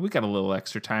Carrey, and we got a little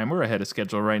extra time, we're ahead of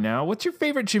schedule right now. What's your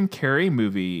favorite Jim Carrey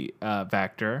movie,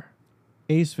 Vactor?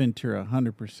 Ace Ventura,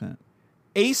 100%.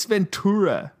 Ace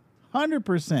Ventura.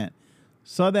 100%.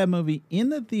 Saw that movie in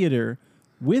the theater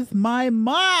with my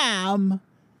mom.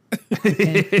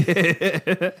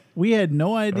 We had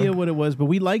no idea what it was, but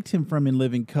we liked him from In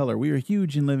Living Color. We were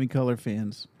huge In Living Color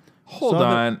fans. Hold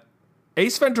on.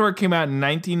 Ace Ventura came out in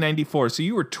 1994, so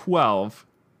you were 12.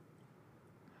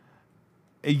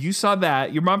 You saw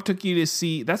that. Your mom took you to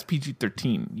see. That's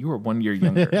PG-13. You were 1 year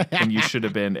younger than you should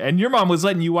have been. And your mom was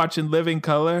letting you watch In Living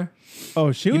Color.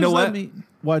 Oh, she was know letting what? me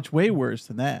watch way worse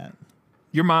than that.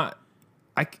 Your mom,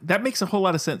 that makes a whole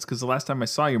lot of sense because the last time I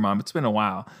saw your mom, it's been a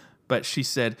while, but she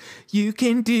said, "You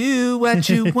can do what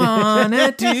you want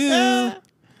to do,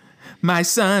 my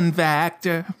son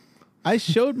Vactor." I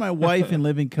showed my wife In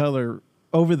Living Color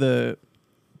over the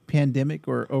pandemic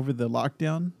or over the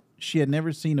lockdown. She had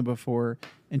never seen it before,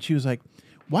 and she was like,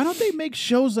 "Why don't they make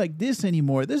shows like this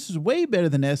anymore? This is way better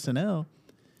than SNL."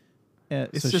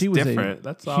 It's so just she was different. a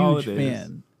That's all huge it is.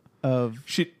 fan of.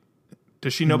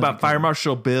 Does she know about Fire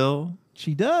Marshal Bill?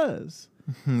 She does.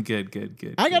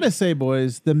 Good. I gotta say,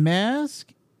 boys, The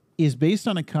Mask is based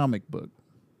on a comic book.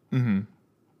 Mm-hmm.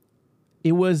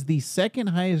 It was the second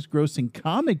highest grossing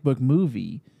comic book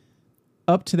movie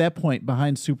up to that point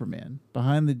behind Superman,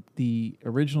 behind the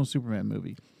original Superman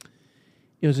movie.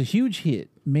 It was a huge hit,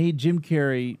 made Jim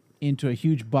Carrey into a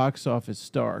huge box office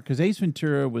star because Ace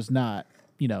Ventura was not,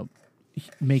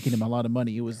 making him a lot of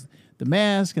money. It was The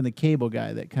Mask and the Cable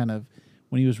Guy that kind of,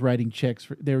 when he was writing checks,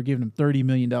 they were giving him $30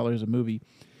 million a movie.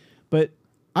 But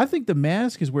I think The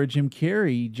Mask is where Jim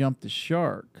Carrey jumped the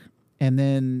shark. And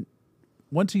then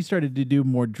once he started to do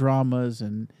more dramas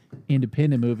and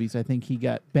independent movies, I think he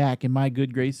got back in my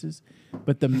good graces.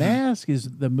 But The Mask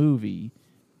is the movie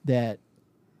that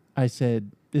I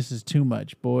said, this is too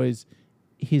much, boys.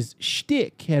 His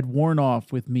shtick had worn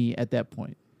off with me at that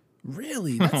point.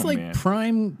 Really? That's man.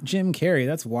 prime Jim Carrey.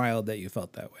 That's wild that you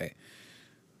felt that way.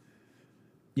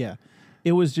 Yeah.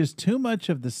 It was just too much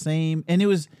of the same. And it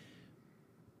was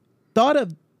thought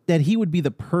of that he would be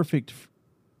the perfect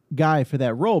guy for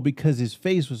that role because his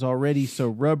face was already so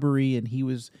rubbery and he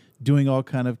was doing all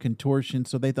kind of contortion.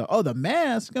 So they thought, oh, The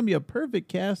Mask is going to be a perfect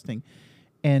casting.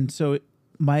 And so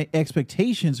my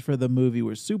expectations for the movie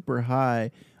were super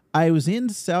high. I was in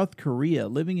South Korea,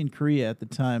 living in Korea at the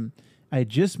time. I had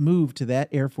just moved to that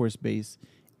Air Force base,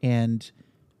 and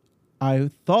I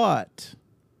thought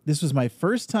this was my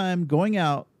first time going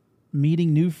out,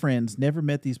 meeting new friends. Never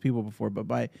met these people before,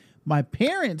 but my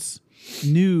parents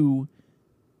knew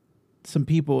some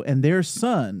people, and their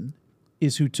son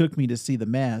is who took me to see The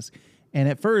Mask. And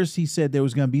at first, he said there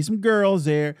was going to be some girls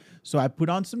there, so I put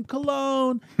on some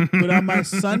cologne, put on my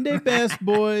Sunday best,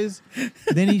 boys.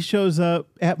 Then he shows up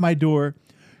at my door.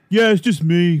 Yeah, it's just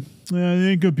me. There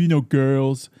ain't gonna be no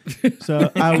girls.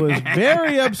 So I was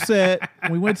very upset.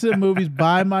 We went to the movies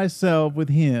by myself with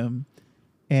him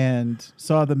and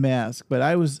saw The Mask.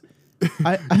 But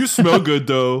You smell good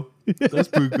though. That's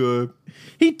pretty good.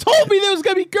 he told me there was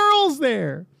gonna be girls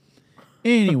there.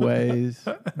 Anyways,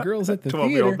 Girls at the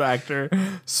 12-year-old theater. actor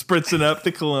spritzing up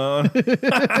the cologne. The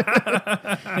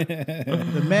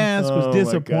Mask was Oh, my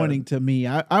disappointing to me.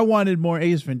 I wanted more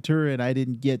Ace Ventura, and I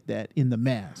didn't get that in The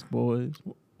Mask, boys.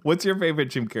 What's your favorite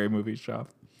Jim Carrey movie,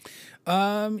 Shop?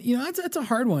 It's a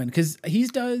hard one because he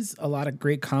does a lot of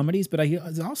great comedies, but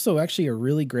he's also actually a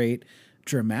really great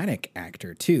dramatic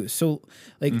actor too. So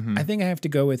like I think I have to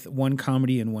go with one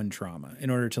comedy and one drama in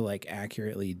order to like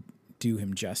accurately do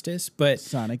him justice. But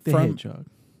Sonic the Hedgehog.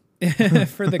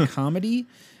 for the comedy,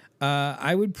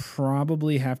 I would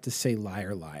probably have to say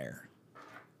Liar Liar.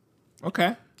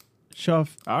 Okay.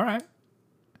 Shuff, All right.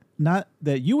 not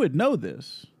that you would know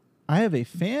this. I have a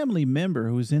family member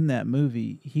who's in that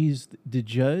movie. He's the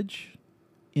judge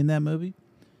in that movie.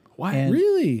 What? And-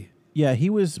 Really? Yeah, he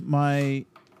was my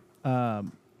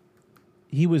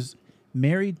he was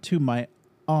married to my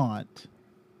aunt,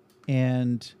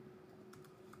 and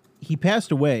he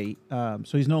passed away, so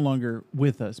he's no longer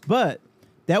with us. But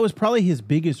that was probably his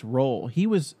biggest role. He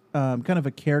was kind of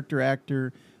a character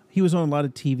actor. He was on a lot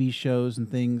of TV shows and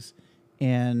things.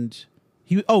 And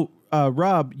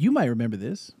Rob, you might remember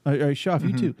this. Shoff,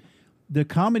 you too. The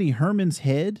comedy Herman's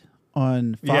Head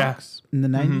on Fox in the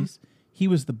 90s. He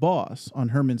was the boss on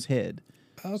Herman's Head.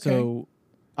 Okay. So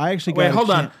I actually got Wait, a hold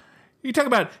on. chan- You talk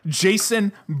about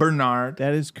Jason Bernard.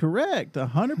 That is correct.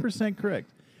 100%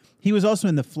 correct. He was also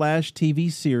in the Flash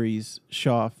TV series,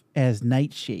 Shoff, as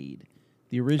Nightshade,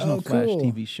 the original Oh, Flash cool.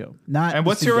 TV show. Not And the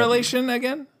what's your CW. relation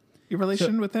again? Your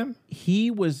relation with him? He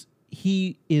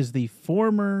is the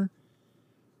former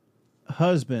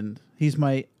husband. He's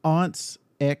my aunt's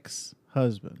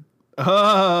ex-husband.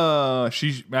 Oh,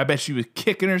 I bet she was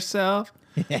kicking herself.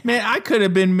 Man, I could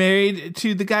have been married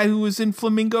to the guy who was in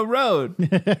Flamingo Road.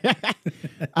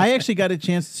 I actually got a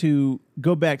chance to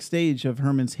go backstage of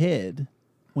Herman's Head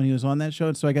when he was on that show,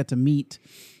 and so I got to meet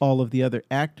all of the other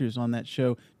actors on that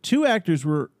show. 2 actors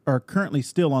are currently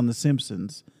still on The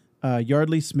Simpsons.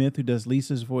 Yardley Smith, who does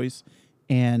Lisa's voice,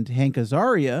 and Hank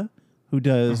Azaria, who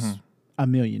does a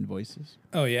million voices.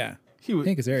 Oh yeah. He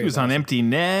Hank Azaria was was on awesome. Empty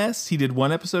Nest. He did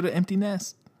one episode of Empty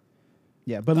Nest.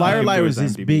 Yeah, but Liar he Liar was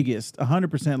was his IMDb. biggest.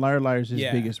 100% Liar Liar is his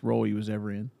Yeah. biggest role he was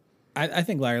ever in. I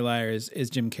think Liar Liar is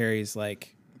Jim Carrey's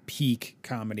like peak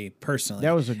comedy personally.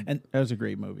 That was a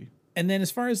great movie. And then as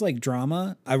far as like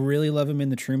drama, I really love him in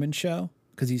The Truman Show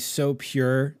because he's so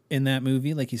pure in that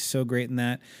movie. Like he's so great in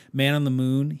that. Man on the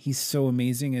Moon, he's so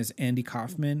amazing as Andy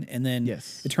Kaufman. And then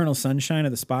Yes. Eternal Sunshine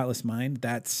of the Spotless Mind.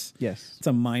 It's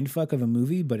a mind fuck of a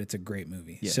movie, but it's a great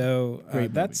movie. Yeah. So Great movie.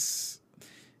 that's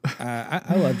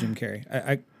I love Jim Carrey.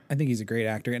 I think he's a great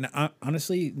actor. And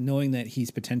honestly, knowing that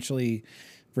he's potentially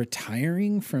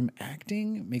retiring from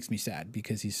acting makes me sad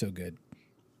because he's so good.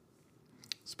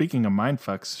 Speaking of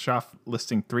mindfucks, Schaff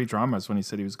listing 3 dramas when he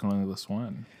said he was going to list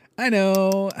 1. I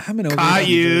know. I'm an Caught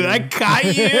you. overachiever. I caught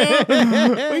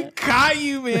you. We caught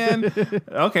you, man.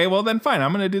 Okay, well then fine.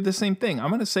 I'm going to do the same thing. I'm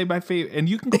going to say my favorite, and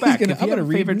you can go back. If you I'm gonna have a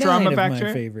read favorite 9 drama of my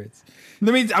factor, favorites.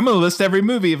 that means I'm going to list every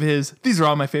movie of his. These are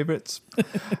all my favorites.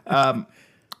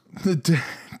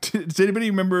 Does anybody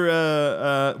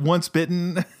remember Once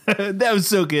Bitten? That was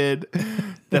so good.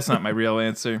 That's not my real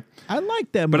answer. I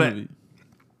like that But movie.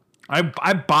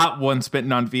 I bought Once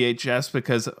Bitten on VHS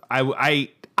because I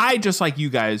just like you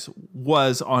guys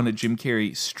was on a Jim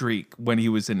Carrey streak when he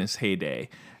was in his heyday,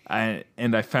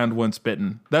 and I found Once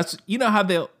Bitten. That's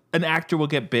how an actor will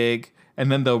get big and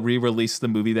then they'll re-release the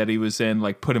movie that he was in,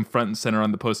 like put him front and center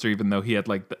on the poster, even though he had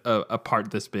like a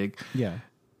part this big. Yeah.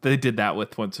 They did that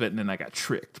with Once Bitten, and I got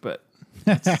tricked, but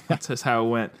that's just how it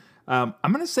went. I'm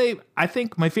gonna say I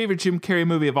think my favorite Jim Carrey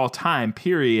movie of all time,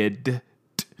 period,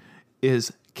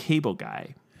 is Cable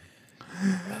Guy.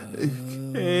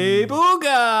 Cable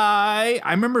Guy.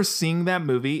 I remember seeing that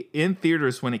movie in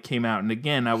theaters when it came out, and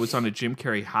again, I was on a Jim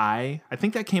Carrey high. I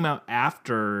think that came out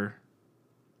after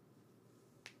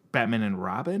Batman and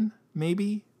Robin,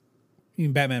 maybe. You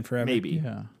mean Batman Forever? Maybe.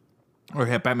 Yeah. Or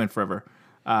yeah, Batman Forever.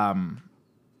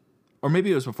 Or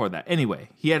maybe it was before that. Anyway,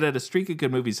 he had a streak of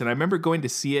good movies, and I remember going to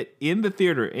see it in the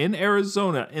theater in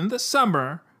Arizona in the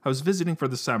summer. I was visiting for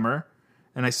the summer,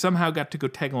 and I somehow got to go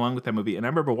tag along with that movie. And I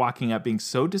remember walking out being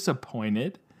so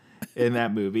disappointed in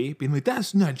that movie, being like,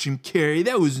 that's not Jim Carrey.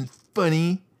 That wasn't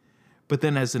funny. But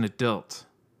then as an adult,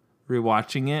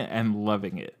 rewatching it and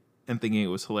loving it and thinking it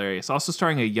was hilarious. Also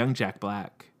starring a young Jack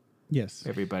Black, Yes.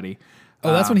 everybody.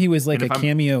 Oh, that's when he was like a and if I'm-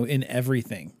 cameo in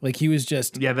everything. Like he was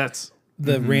just Yeah, that's...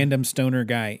 the random stoner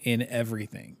guy in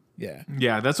everything. Yeah.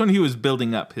 Yeah, that's when he was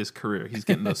building up his career. He's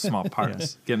getting those small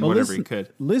parts, getting whatever he could.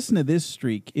 Listen to this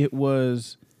streak. It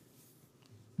was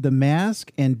The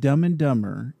Mask and Dumb and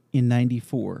Dumber in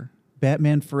 94,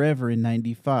 Batman Forever in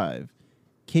 95,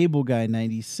 Cable Guy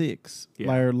 96, Yeah.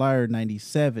 Liar Liar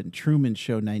 97, Truman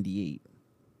Show 98,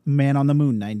 Man on the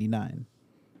Moon 99.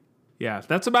 Yeah,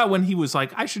 that's about when he was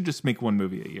like, I should just make one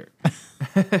movie a year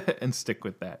and stick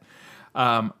with that.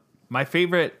 My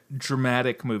favorite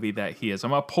dramatic movie that he is, I'm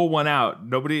going to pull one out.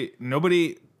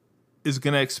 Nobody is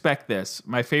going to expect this.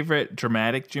 My favorite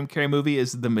dramatic Jim Carrey movie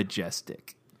is The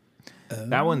Majestic.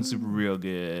 That one's real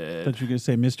good. Thought you were going to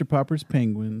say Mr. Popper's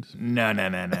Penguins. No.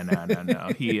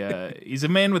 He's a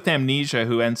man with amnesia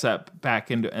who ends up back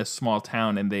in a small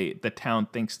town, and the town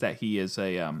thinks that he is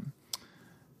a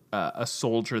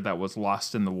soldier that was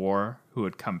lost in the war who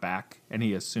had come back, and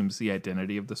he assumes the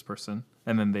identity of this person,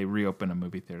 and then they reopen a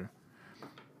movie theater.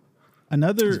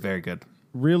 Another It's very good.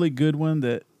 really good one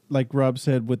that, like Rob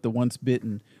said, with the Once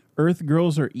Bitten, Earth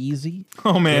Girls Are Easy.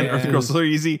 Oh man, Yes. Earth Girls Are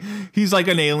Easy. He's like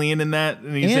an alien in that,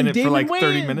 and he's And in it for Damon like 30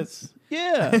 Wayans. minutes.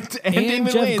 Yeah. and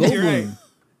Damon Jeff Wayans, you're right. Goldblum.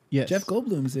 Yes. Jeff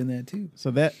Goldblum's in that too.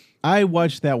 So that I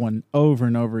watched that one over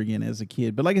and over again as a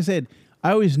kid. But like I said,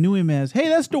 I always knew him as, hey,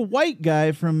 that's the white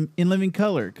guy from In Living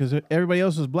Color, because everybody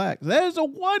else was black. There's a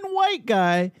one white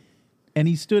guy, and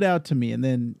he stood out to me. And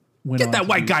then went Get on that to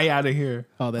white do guy out of here.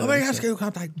 all that. Oh, other stuff. you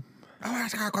contact.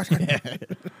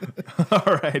 All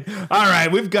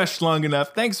right. We've gushed long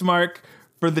enough. Thanks, Mark,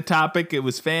 for the topic. It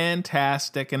was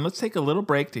fantastic. And let's take a little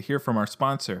break to hear from our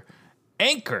sponsor,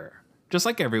 Anchor, just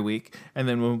like every week. And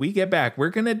then when we get back, we're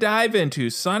going to dive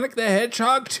into Sonic the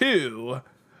Hedgehog 2.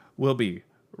 We'll be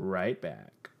right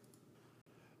back.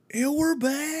 And we're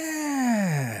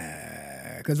back.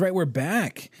 That's right, we're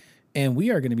back. And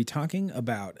we are going to be talking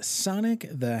about Sonic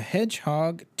the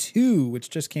Hedgehog 2, which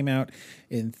just came out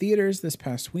in theaters this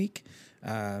past week.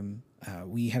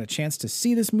 We had a chance to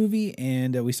see this movie,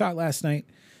 and we saw it last night.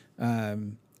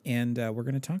 And we're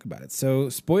going to talk about it. So,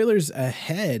 spoilers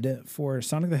ahead for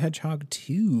Sonic the Hedgehog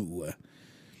 2.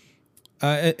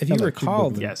 If you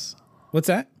recall, Yes. what's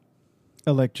that?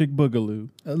 Electric Boogaloo.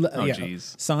 Oh, yeah.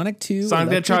 jeez. Sonic 2. Sonic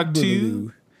the Electric Hedgehog 2.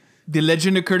 Boogaloo. The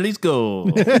Legend of Curly's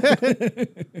Gold. Yes.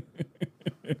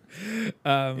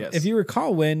 If you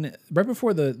recall, when right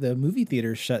before the movie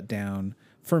theater shut down,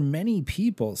 for many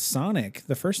people, Sonic,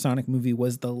 the first Sonic movie,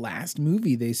 was the last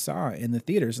movie they saw in the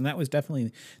theaters, and that was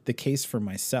definitely the case for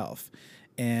myself.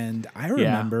 And I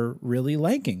remember really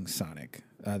liking Sonic,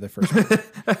 the first movie.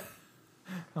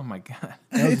 Oh, my God.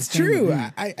 It's true.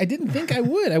 I didn't think I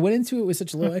would. I went into it with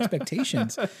such low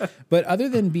expectations. But other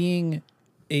than being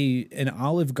an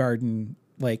Olive Garden,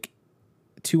 like,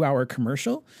 2-hour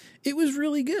commercial, it was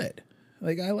really good.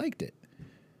 Like, I liked it.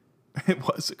 It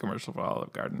was a commercial for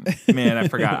Olive Garden. Man, I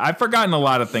forgot. I've forgotten a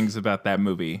lot of things about that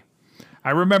movie.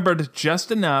 I remembered just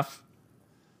enough,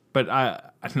 but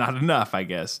not enough, I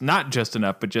guess. Not just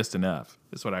enough, but just enough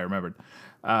is what I remembered.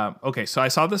 Okay, so I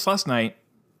saw this last night.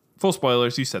 Full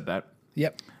spoilers, you said that.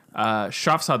 Yep.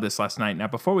 Shoff saw this last night. Now,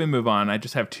 before we move on, I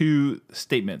just have two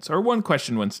statements, or one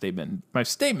question, one statement. My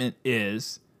statement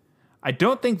is, I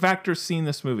don't think Vactor's seen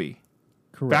this movie.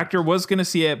 Correct. Vactor was going to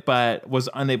see it, but was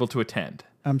unable to attend.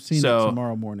 I'm seeing it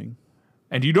tomorrow morning.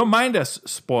 And you don't mind us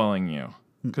spoiling you,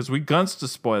 because we guns to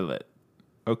spoil it.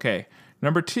 Okay.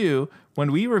 Number two,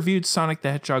 when we reviewed Sonic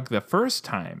the Hedgehog the first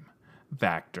time,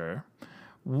 Vactor,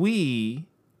 we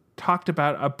talked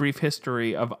about a brief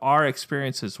history of our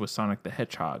experiences with Sonic the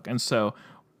Hedgehog. And so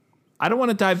I don't want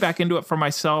to dive back into it for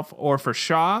myself or for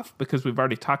Shoff, because we've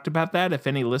already talked about that. If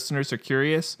any listeners are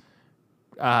curious,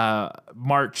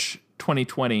 March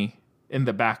 2020 in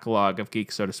the backlog of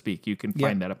Geek, so to speak, you can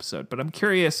find that episode. But I'm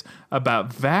curious about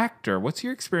Vactor. What's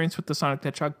your experience with the Sonic the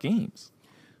Hedgehog games?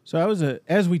 So I was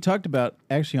as we talked about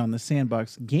actually on the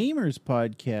Sandbox Gamers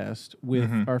podcast with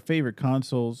our favorite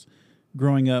consoles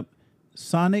growing up,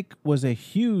 Sonic was a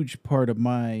huge part of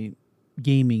my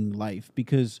gaming life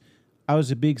because I was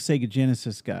a big Sega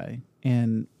Genesis guy,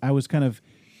 and I was kind of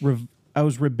I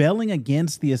was rebelling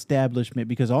against the establishment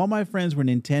because all my friends were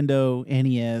Nintendo,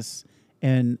 NES,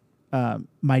 and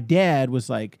my dad was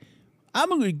like, "I'm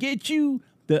gonna get you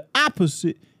the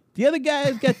opposite. The other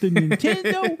guys got the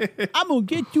Nintendo. I'm gonna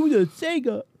get you the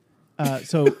Sega."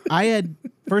 So I had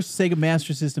first Sega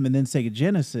Master System and then Sega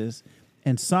Genesis.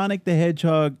 And Sonic the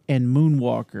Hedgehog and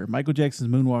Moonwalker, Michael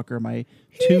Jackson's Moonwalker, are my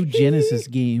two Genesis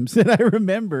games that I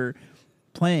remember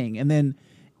playing. And then,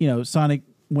 Sonic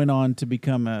went on to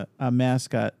become a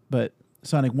mascot. But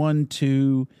Sonic 1,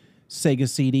 2, Sega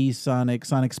CD, Sonic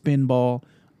Spinball.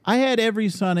 I had every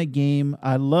Sonic game.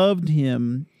 I loved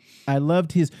him. I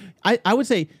loved his... I would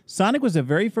say Sonic was the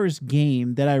very first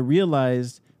game that I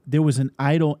realized there was an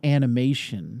idle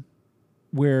animation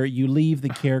where you leave the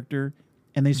character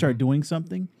and they start doing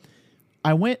something.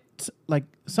 I went,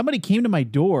 somebody came to my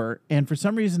door, and for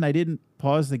some reason I didn't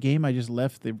pause the game. I just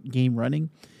left the game running.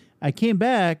 I came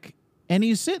back, and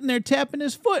he's sitting there tapping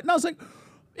his foot, and I was like,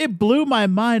 it blew my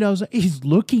mind. I was like, he's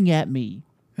looking at me.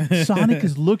 Sonic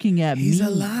is looking at me. He's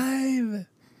alive.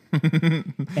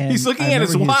 He's looking at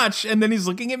his watch, and then he's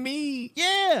looking at me.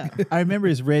 Yeah. I remember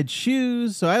his red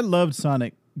shoes, so I loved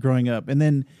Sonic growing up. And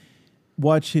then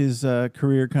watch his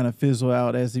career kind of fizzle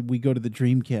out as we go to the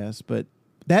Dreamcast. But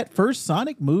that first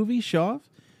Sonic movie, Shoff,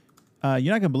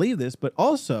 you're not going to believe this, but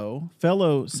also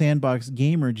fellow Sandbox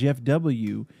gamer Jeff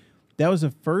W., that was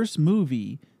the first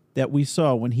movie that we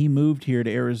saw when he moved here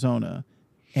to Arizona.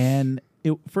 And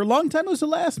for a long time, it was the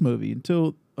last movie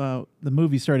until the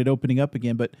movie started opening up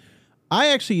again. But I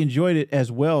actually enjoyed it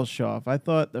as well, Shoff. I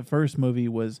thought the first movie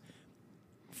was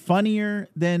funnier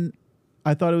than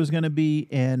I thought it was going to be,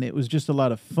 and it was just a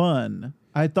lot of fun.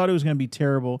 I thought it was going to be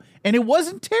terrible, and it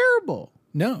wasn't terrible.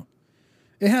 No.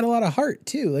 It had a lot of heart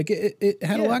too. Like it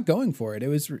had a lot going for it. It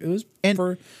was and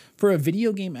for a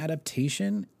video game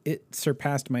adaptation, it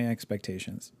surpassed my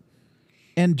expectations.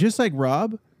 And just like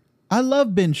Rob, I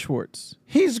love Ben Schwartz.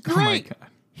 He's great. Oh my God.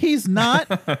 He's not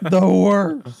the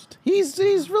worst. He's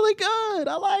really good.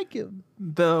 I like him.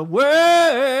 The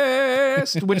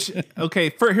worst. Which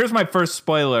here's my first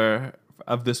spoiler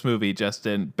of this movie,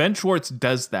 Justin. Ben Schwartz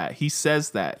does that. He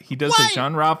says that. He does the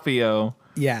Jean-Ralphio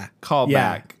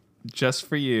callback just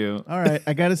for you. All right,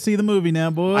 I got to see the movie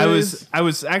now, boys. I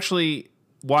was actually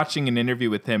watching an interview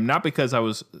with him, not because I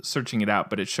was searching it out,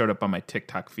 but it showed up on my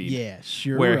TikTok feed. Yeah,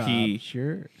 sure. Where Rob, he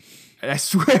sure. I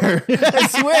swear,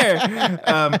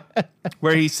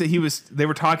 where they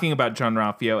were talking about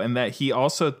Jean-Ralphio, and that he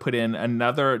also put in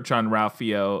another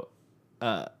Jean-Ralphio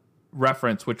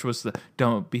reference, which was the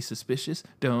 "Don't be suspicious,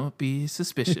 don't be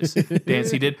suspicious"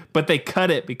 dance he did, but they cut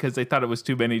it because they thought it was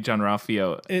too many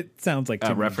Jean-Ralphio. It sounds like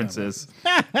references,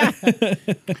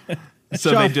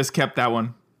 so they just kept that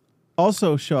one.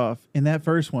 Also, Shoff, in that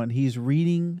first one, he's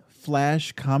reading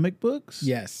Flash comic books.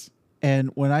 Yes,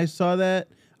 and when I saw that.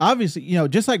 Obviously,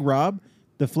 just like Rob,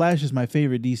 the Flash is my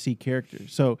favorite DC character.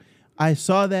 So I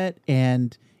saw that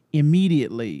and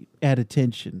immediately at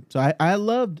attention. So I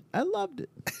loved it.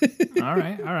 All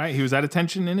right. He was at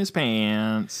attention in his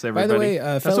pants. Everybody. By the way,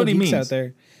 that's fellow what he geeks means out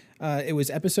there. It was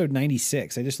episode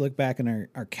 96. I just looked back in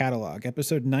our catalog.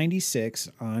 Episode 96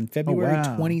 on February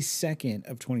 22nd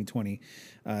of 2020.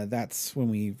 That's when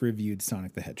we reviewed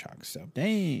Sonic the Hedgehog. So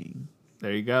dang.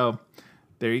 There you go.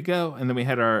 And then we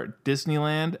had our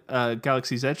Disneyland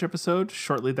Galaxy's Edge episode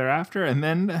shortly thereafter. And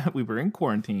then we were in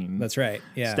quarantine. That's right.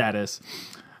 Yeah. Status.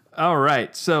 All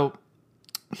right. So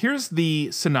here's the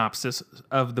synopsis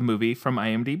of the movie from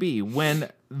IMDb.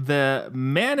 When the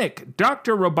manic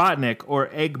Dr. Robotnik or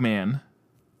Eggman,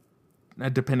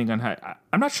 depending on how...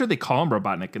 I'm not sure they call him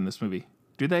Robotnik in this movie.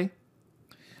 Do they?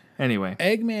 Anyway.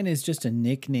 Eggman is just a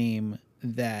nickname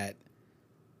that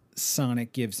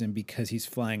Sonic gives him because he's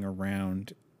flying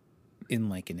around in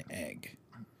like an egg.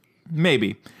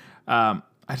 Maybe. I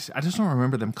just don't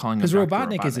remember them calling him because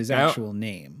Robotnik is his actual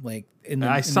name. Like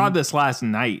I saw this last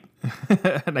night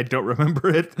and I don't remember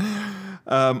it.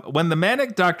 When the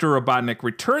manic Dr. Robotnik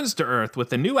returns to Earth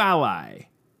with a new ally,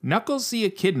 Knuckles the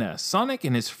Echidna, Sonic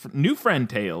and his new friend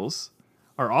Tails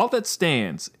are all that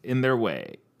stands in their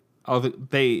way.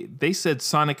 They said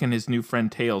Sonic and his new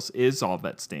friend Tails is all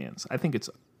that stands. I think it's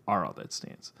are all that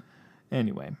stands.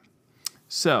 Anyway,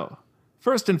 so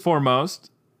first and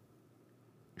foremost,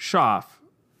 Shoff,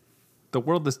 the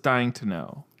world is dying to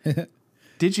know.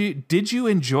 Did you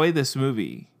enjoy this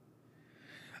movie?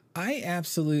 I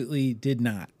absolutely did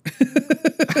not.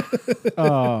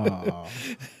 Oh.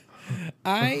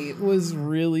 I was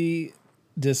really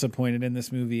disappointed in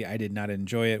this movie. I did not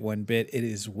enjoy it one bit. It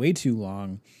is way too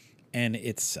long, and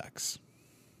it sucks.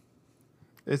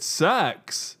 It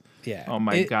sucks. Yeah. Oh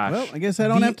my gosh. Well, I guess I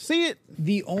don't have to see it.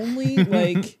 The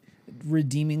only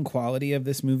redeeming quality of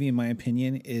this movie, in my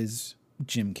opinion, is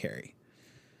Jim Carrey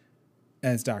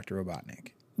as Dr.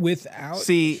 Robotnik. Without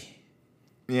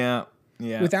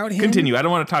without him, continue. I don't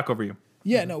want to talk over you.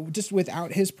 Yeah, no, just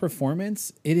without his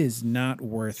performance, it is not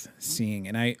worth seeing.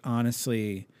 And I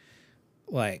honestly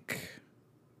I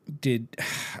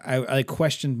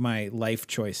questioned my life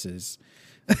choices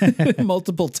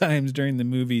multiple times during the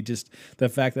movie, just the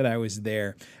fact that I was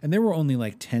there. And there were only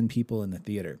like 10 people in the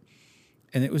theater.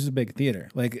 And it was a big theater.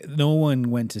 Like, no one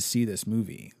went to see this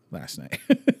movie last night.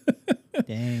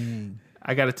 Dang.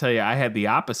 I got to tell you, I had the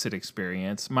opposite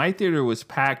experience. My theater was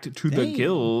packed to the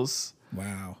gills.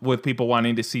 Wow. With people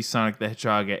wanting to see Sonic the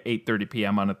Hedgehog at 8:30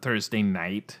 p.m. on a Thursday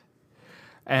night.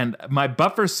 And my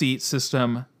buffer seat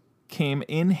system came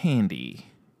in handy.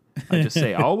 I just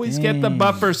say, always get the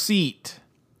buffer seat.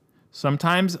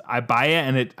 Sometimes I buy it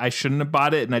and I shouldn't have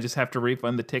bought it and I just have to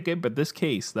refund the ticket. But this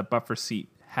case, the buffer seat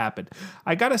happened.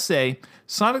 I gotta say,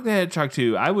 Sonic the Hedgehog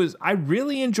 2, I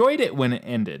really enjoyed it when it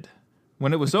ended.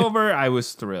 When it was over, I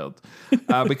was thrilled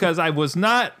because I was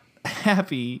not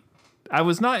happy. I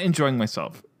was not enjoying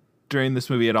myself during this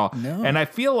movie at all. No. And I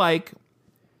feel like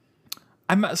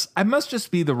I must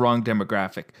just be the wrong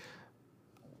demographic,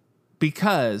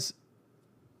 because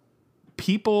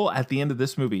people at the end of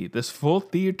this movie, this full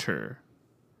theater,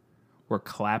 were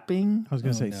clapping. I was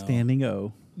going to say no. standing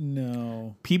O.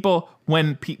 No. People,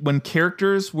 when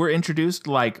characters were introduced,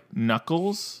 like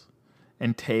Knuckles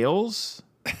and Tails,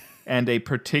 and a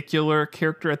particular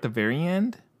character at the very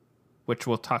end, which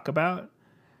we'll talk about,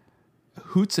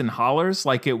 hoots and hollers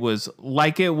like it was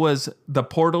the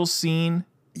portal scene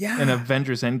in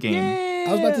Avengers Endgame.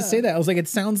 I was about to say that. I was like, it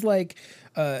sounds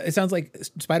like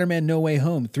Spider-Man No Way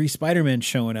Home. 3 Spider-Men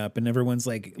showing up and everyone's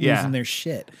like losing their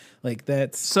shit. Like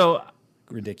that's So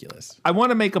ridiculous. I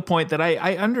want to make a point that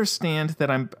I understand that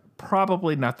I'm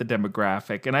probably not the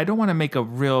demographic, and I don't want to make a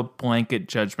real blanket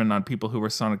judgment on people who were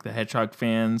Sonic the Hedgehog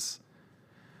fans.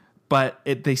 But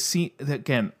they see,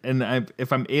 again, and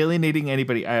if I'm alienating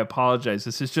anybody, I apologize.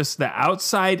 This is just the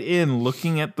outside in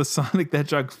looking at the Sonic the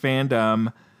Hedgehog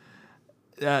fandom,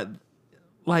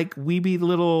 like weeby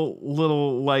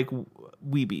little like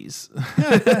weebies.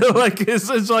 Like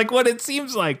it's like what it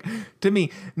seems like to me.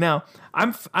 Now,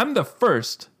 I'm the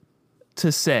first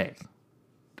to say,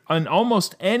 in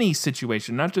almost any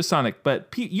situation, not just Sonic,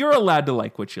 but you're allowed to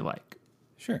like what you like.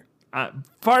 Sure.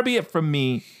 Far be it from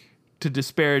me to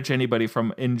disparage anybody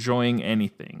from enjoying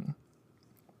anything.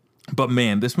 But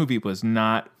man, this movie was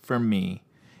not for me.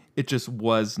 It just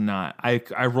was not.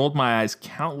 I rolled my eyes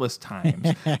countless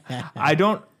times. I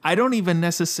don't even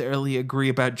necessarily agree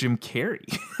about Jim Carrey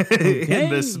in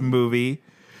this movie.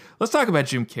 Let's talk about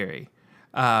Jim Carrey.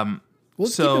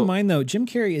 Keep in mind though, Jim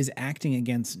Carrey is acting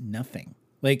against nothing.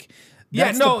 Like, he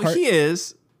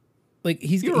is. Like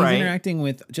he's right. interacting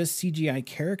with just CGI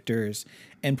characters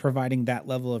and providing that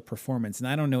level of performance. And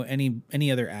I don't know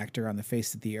any other actor on the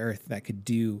face of the earth that could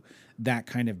do that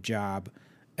kind of job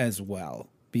as well,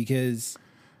 because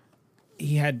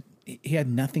he had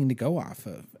nothing to go off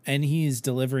of, and he's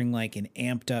delivering like an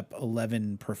amped up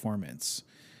 11 performance.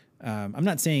 I'm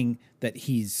not saying that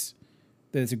it's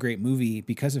a great movie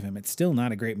because of him. It's still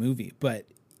not a great movie, but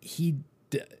he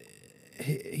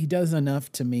does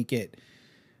enough to make it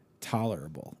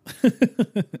tolerable.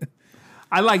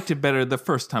 I liked it better the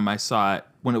first time I saw it,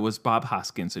 when it was Bob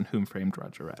Hoskins in Whom Framed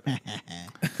Roger Rabbit.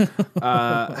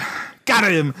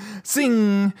 Got him!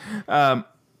 Sing!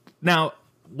 Now,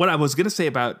 what I was going to say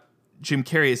about Jim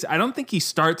Carrey is I don't think he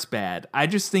starts bad. I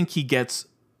just think he gets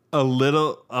a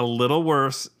little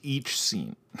worse each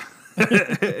scene.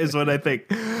 Is what I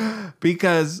think.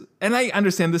 Because, and I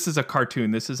understand this is a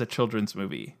cartoon. This is a children's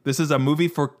movie. This is a movie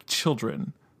for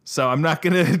children. So I'm not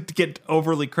going to get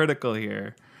overly critical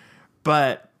here.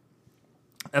 But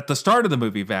at the start of the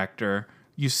movie, Vector,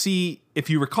 you see, if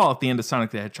you recall, at the end of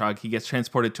Sonic the Hedgehog, he gets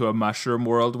transported to a mushroom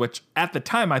world, which at the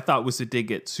time I thought was a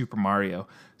dig at Super Mario.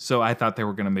 So I thought they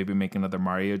were going to maybe make another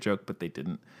Mario joke, but they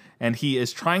didn't. And he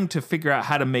is trying to figure out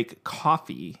how to make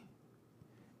coffee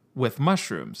with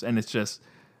mushrooms. And it's just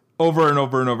over and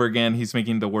over and over again, he's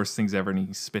making the worst things ever and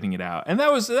he's spitting it out. And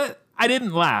that was that. I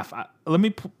didn't laugh. Let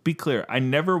me be clear. I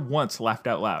never once laughed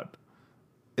out loud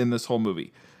in this whole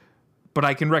movie. But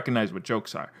I can recognize what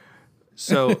jokes are.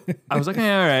 So I was like, all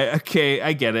right, okay,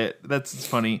 I get it. That's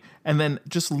funny. And then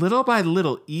just little by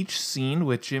little, each scene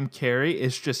with Jim Carrey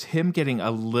is just him getting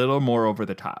a little more over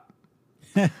the top.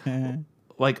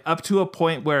 Like up to a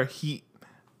point where he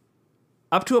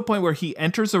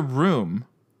enters a room,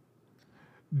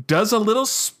 does a little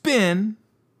spin,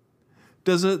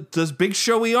 does big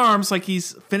showy arms like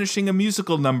he's finishing a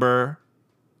musical number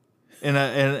in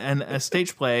a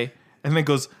stage play, and then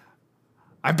goes,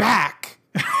 I'm back.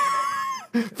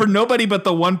 For nobody but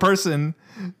the one person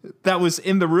that was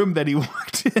in the room that he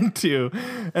walked into.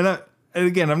 And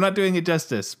again, I'm not doing it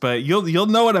justice, but you'll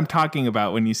know what I'm talking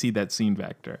about when you see that scene,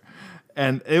 Vector.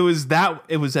 And it was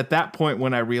at that point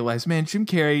when I realized, man, Jim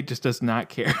Carrey just does not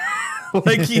care.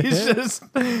 Like he's just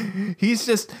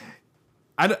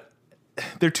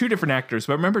they're two different actors,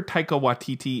 but remember Taika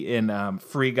Waititi in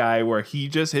Free Guy, where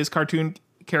his cartoon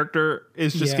character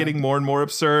is just getting more and more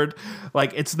absurd.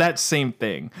 Like it's that same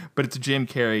thing, but it's Jim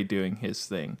Carrey doing his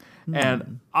thing.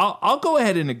 And I'll go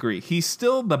ahead and agree. He's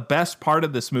still the best part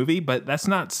of this movie, but that's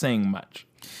not saying much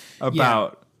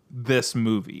about this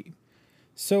movie.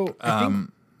 So I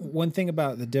think one thing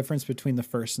about the difference between the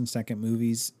first and second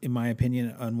movies, in my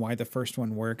opinion, on why the first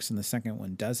one works and the second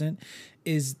one doesn't,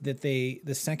 is that the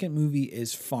second movie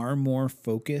is far more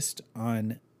focused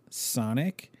on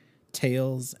Sonic,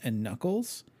 Tails, and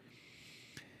Knuckles.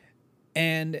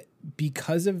 And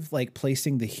because of like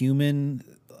placing the human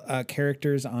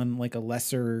characters on like a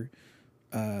lesser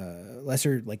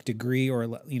lesser like degree or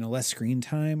less screen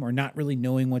time, or not really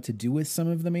knowing what to do with some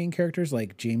of the main characters,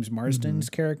 like James Marsden's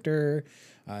character,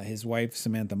 his wife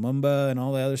Samantha Mumba, and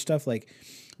all the other stuff. Like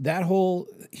that whole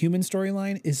human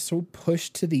storyline is so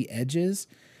pushed to the edges.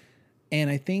 And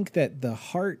I think that the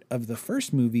heart of the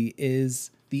first movie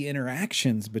is the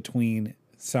interactions between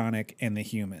Sonic and the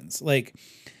humans. Like,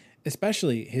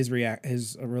 especially his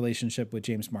relationship with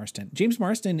James Marsden. James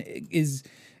Marsden is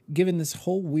given this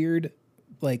whole weird,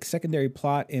 like, secondary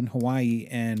plot in Hawaii,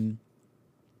 and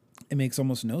it makes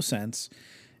almost no sense.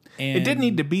 And it didn't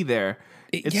need to be there.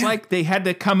 It's like they had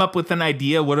to come up with an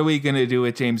idea. What are we going to do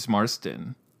with James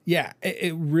Marsden? Yeah,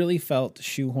 it really felt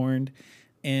shoehorned.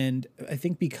 And I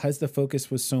think because the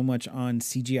focus was so much on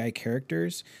CGI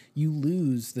characters, you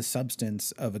lose the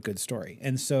substance of a good story.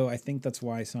 And so I think that's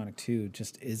why Sonic 2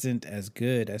 just isn't as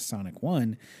good as Sonic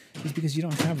 1, is because you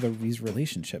don't have these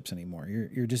relationships anymore.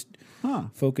 You're just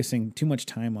focusing too much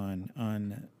time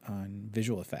on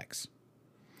visual effects.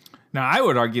 Now, I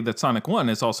would argue that Sonic 1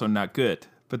 is also not good,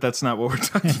 but that's not what we're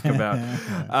talking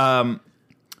about.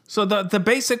 So the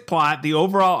basic plot, the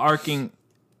overall arcing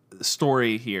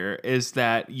story here is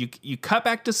that you cut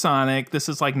back to Sonic. This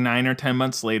is like 9 or 10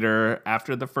 months later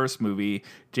after the first movie.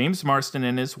 James Marsden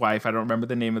and his wife, I don't remember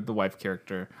the name of the wife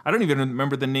character. I don't even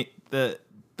remember the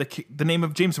name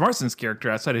of James Marsden's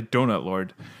character outside of Donut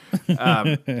Lord,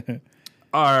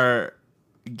 are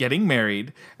getting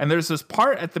married. And there's this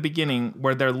part at the beginning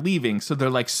where they're leaving. So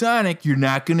they're like, Sonic, you're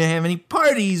not going to have any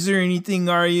parties or anything,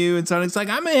 are you? And Sonic's like,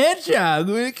 I'm a hedgehog.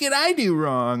 What could I do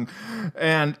wrong?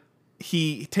 And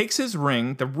he takes his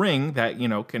ring, the ring that,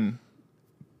 can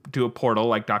do a portal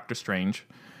like Doctor Strange.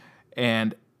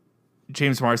 And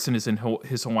James Marsden is in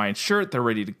his Hawaiian shirt. They're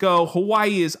ready to go.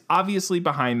 Hawaii is obviously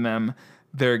behind them.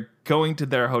 They're going to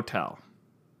their hotel.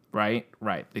 Right.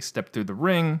 They step through the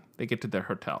ring. They get to their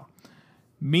hotel.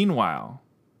 Meanwhile,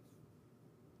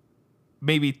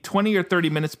 maybe 20 or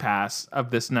 30 minutes pass of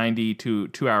this 90 to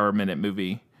 2-hour minute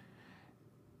movie.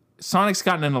 Sonic's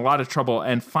gotten in a lot of trouble.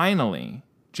 And finally,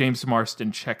 James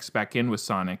Marsden checks back in with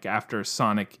Sonic after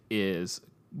Sonic is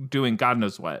doing God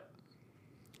knows what.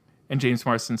 And James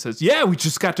Marsden says, yeah, we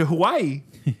just got to Hawaii.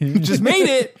 We just made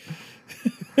it.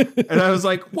 And I was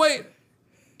like, wait,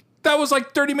 that was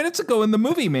like 30 minutes ago in the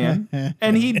movie, man.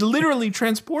 And he literally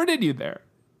transported you there.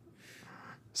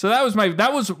 So that was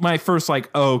my first,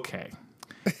 like, okay,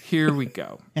 here we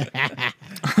go.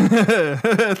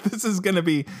 This is going to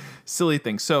be silly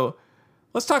thing. So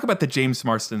let's talk about the James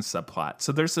Marsden subplot.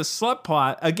 So there's this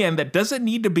subplot, again, that doesn't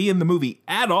need to be in the movie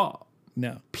at all.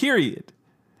 No. Period.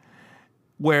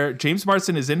 Where James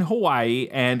Marsden is in Hawaii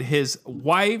and his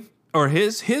wife, or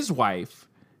his wife,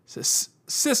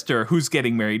 sister, who's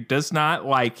getting married, does not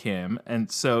like him. And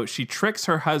so she tricks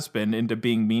her husband into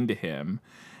being mean to him.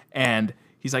 And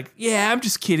he's like, yeah, I'm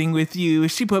just kidding with you.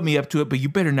 She put me up to it, but you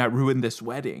better not ruin this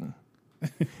wedding.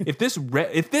 If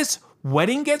this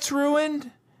wedding gets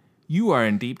ruined, you are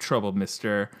in deep trouble,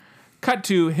 mister. Cut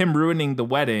to him ruining the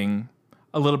wedding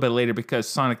a little bit later because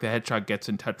Sonic the Hedgehog gets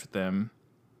in touch with him.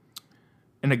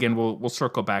 And again, we'll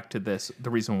circle back to this,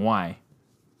 the reason why.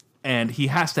 And he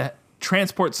has to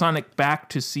transport Sonic back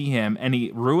to see him, and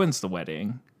he ruins the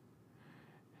wedding.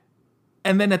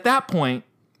 And then at that point,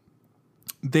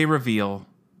 they reveal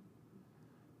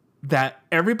that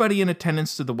everybody in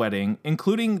attendance to the wedding,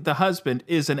 including the husband,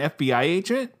 is an FBI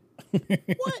agent.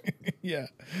 What? Yeah.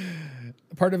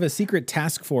 Part of a secret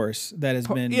task force that has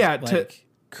been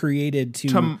created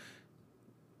to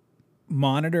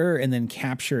monitor and then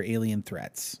capture alien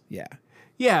threats. Yeah.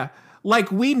 Yeah. Like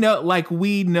we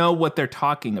know what they're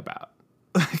talking about.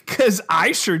 Cuz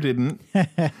I sure didn't.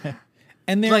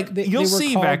 And you'll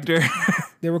see, Vector.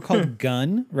 They were called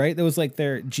Gun, right? That was like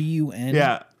their GUN.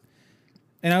 Yeah.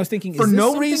 And I was thinking, for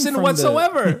no reason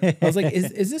whatsoever. I was like,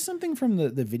 is this something from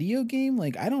the video game?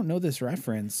 Like, I don't know this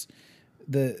reference.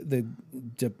 The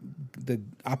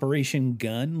Operation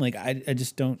Gun. Like, I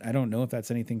don't know if that's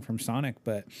anything from Sonic,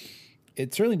 but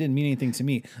it certainly didn't mean anything to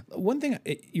me. One thing,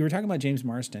 you were talking about James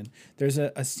Marsden. There's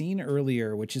a scene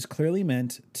earlier which is clearly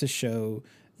meant to show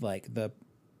like the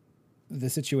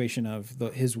situation of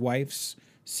his wife's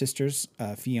sister's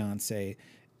fiance.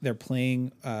 They're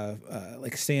playing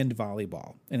like sand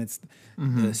volleyball, and it's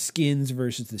the skins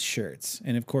versus the shirts.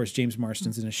 And of course, James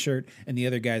Marsden's in a shirt, and the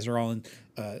other guys are all in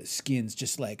skins,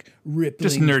 just like rippling,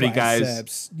 just nerdy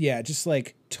biceps. Guys. Yeah, just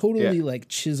like totally like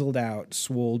chiseled out,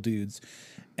 swole dudes.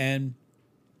 And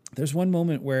there's one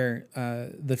moment where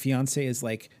the fiance is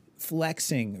like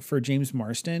flexing for James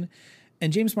Marsden,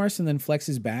 and James Marsden then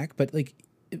flexes back, but like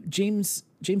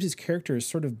James's character is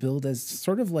sort of billed as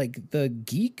sort of like the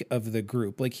geek of the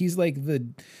group. Like he's like the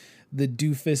the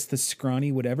doofus, the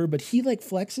scrawny, whatever, but he like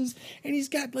flexes and he's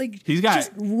got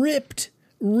just ripped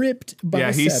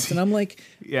biceps. And I'm like,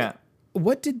 yeah.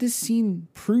 What did this scene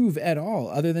prove at all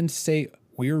other than to say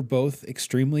we're both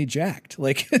extremely jacked?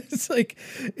 Like, it's like,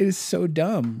 it is so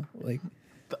dumb. Like,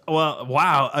 well,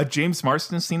 wow, a James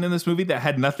Marsden scene in this movie that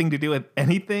had nothing to do with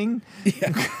anything.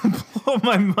 Yeah. Blow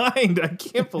my mind. I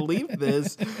can't believe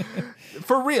this.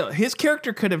 For real, his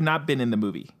character could have not been in the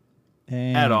movie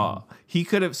at all. He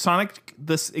could have Sonic.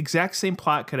 This exact same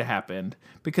plot could have happened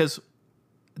because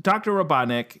Dr.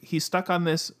 Robotnik, he's stuck on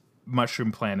this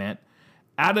mushroom planet.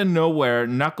 Out of nowhere,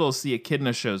 Knuckles the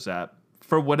Echidna shows up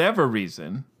for whatever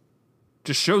reason.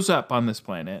 Just shows up on this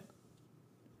planet.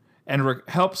 And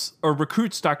helps or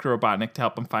recruits Dr. Robotnik to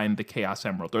help him find the Chaos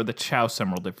Emerald or the Chaos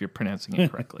Emerald, if you're pronouncing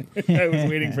it correctly. I was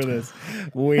waiting for this.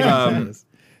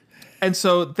 And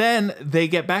so then they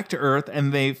get back to Earth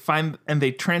and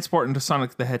they transport into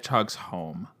Sonic the Hedgehog's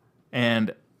home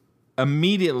and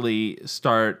immediately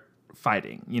start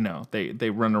fighting. You know, they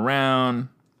run around.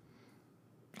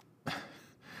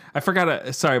 I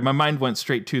forgot. Sorry, my mind went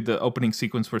straight to the opening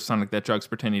sequence where Sonic the Hedgehog's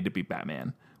pretending to be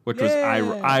Batman, which was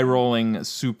eye rolling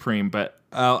supreme. But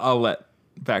I'll let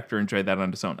Vector enjoy that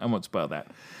on his own. I won't spoil that.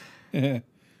 And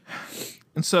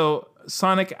so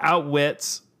Sonic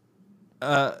outwits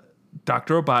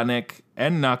Dr. Robotnik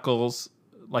and Knuckles,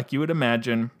 like you would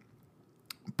imagine.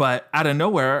 But out of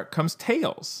nowhere comes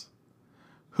Tails,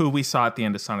 who we saw at the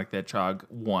end of Sonic the Hedgehog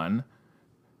 1.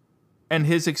 And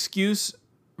his excuse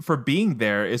for being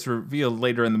there is revealed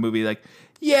later in the movie. Like,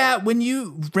 yeah, when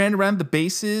you ran around the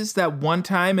bases that one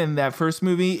time in that first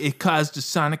movie, it caused a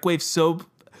sonic wave so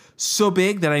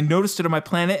big that I noticed it on my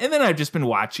planet, and then I've just been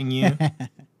watching you.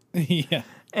 Yeah.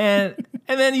 And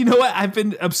then, you know what? I've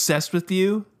been obsessed with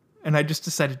you, and I just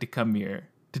decided to come here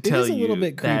to tell you. It is a little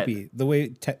bit creepy, the way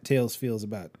Tails feels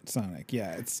about Sonic.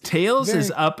 Yeah, it's Tails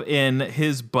is up in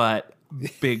his butt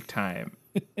big time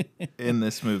in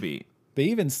this movie. They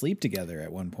even sleep together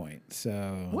at one point.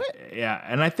 So what? Yeah,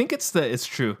 and I think it's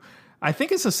true. I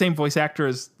think it's the same voice actor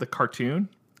as the cartoon.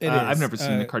 It is. I've never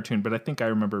seen the cartoon, but I think I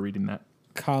remember reading that.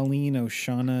 Colleen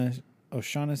O'Shaughnessy,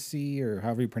 or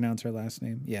however you pronounce her last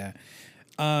name. Yeah.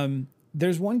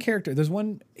 There's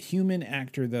one human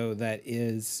actor though that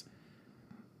is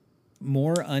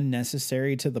more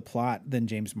unnecessary to the plot than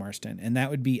James Marsden, and that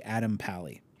would be Adam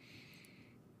Pally.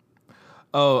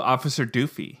 Oh, Officer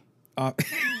Doofy.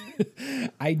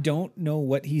 I don't know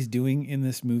what he's doing in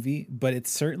this movie, but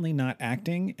it's certainly not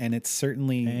acting, and it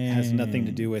certainly has nothing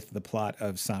to do with the plot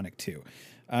of Sonic 2.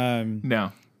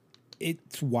 No.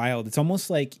 It's wild. It's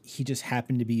almost like he just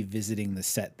happened to be visiting the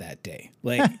set that day.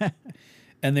 Like,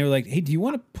 and they were like, hey, do you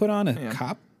want to put on a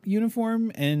cop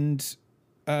uniform and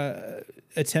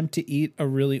attempt to eat a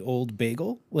really old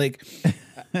bagel? Like,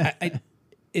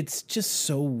 it's just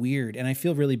so weird. And I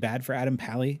feel really bad for Adam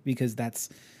Pally because that's,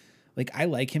 like, I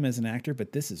like him as an actor,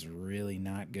 but this is really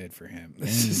not good for him.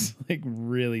 This is like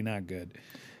really not good.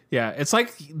 Yeah, it's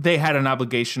like they had an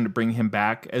obligation to bring him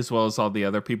back as well as all the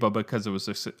other people because it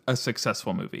was a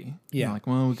successful movie. Yeah. Like,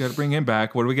 well, we got to bring him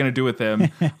back. What are we going to do with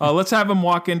him? Let's have him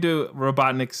walk into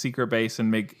Robotnik's secret base and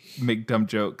make dumb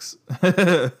jokes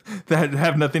that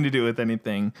have nothing to do with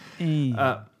anything.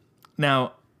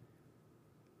 Now,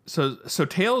 so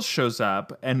Tails shows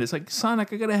up and it's like,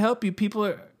 Sonic, I got to help you. People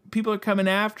are coming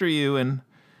after you, and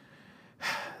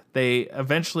they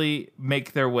eventually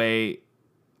make their way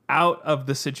out of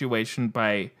the situation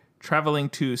by traveling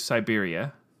to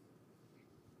Siberia.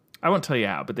 I won't tell you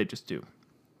how, but they just do.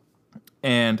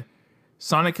 And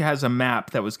Sonic has a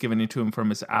map that was given to him from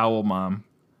his owl mom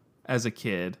as a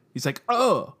kid. He's like,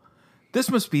 oh, this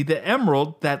must be the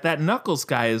emerald that Knuckles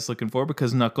guy is looking for,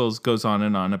 because Knuckles goes on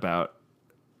and on about,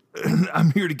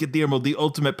 I'm here to get the emerald, the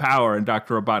ultimate power, and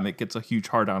Dr. Robotnik gets a huge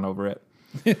hard-on over it.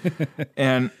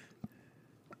 And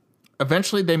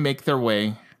eventually they make their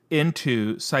way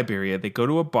into Siberia. They go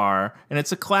to a bar, and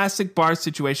it's a classic bar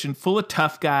situation full of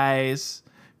tough guys,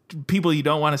 people you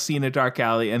don't want to see in a dark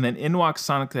alley, and then in walks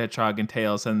Sonic the Hedgehog and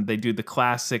Tails, and they do the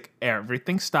classic,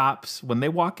 everything stops when they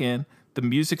walk in, the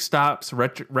music stops,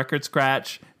 record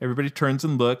scratch, everybody turns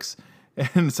and looks,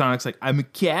 and Sonic's like, I'm a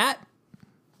cat?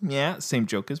 Yeah, same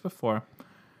joke as before.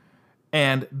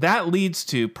 And that leads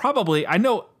to you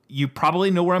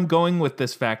probably know where I'm going with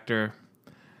this factor.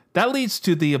 That leads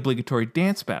to the obligatory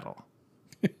dance battle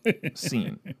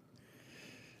scene.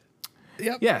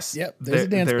 Yep. Yes. Yep. There's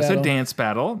a dance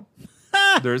battle.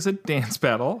 There's a dance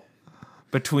battle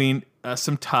between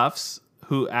some toughs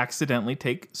who accidentally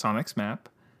take Sonic's map.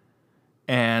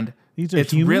 And these are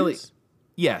humans?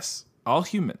 Yes, all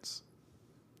humans.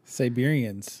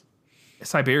 Siberians.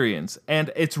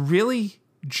 And it's really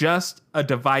just a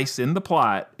device in the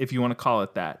plot, if you want to call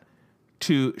it that,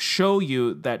 to show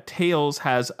you that Tails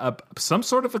has some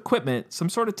sort of equipment, some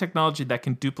sort of technology that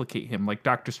can duplicate him, like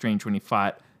Doctor Strange when he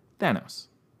fought Thanos.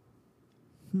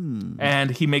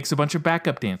 And he makes a bunch of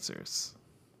backup dancers.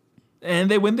 And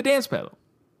they win the dance battle.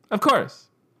 Of course.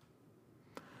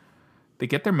 They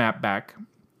get their map back,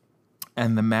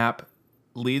 and the map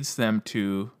leads them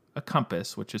to a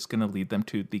compass, which is going to lead them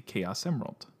to the Chaos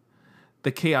Emerald.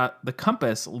 The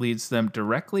compass leads them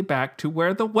directly back to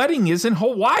where the wedding is in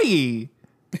Hawaii.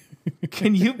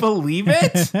 Can you believe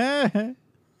it?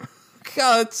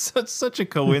 God, it's such a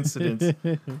coincidence.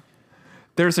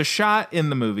 There's a shot in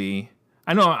the movie.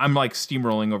 I know I'm like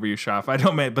steamrolling over you, Shaf. I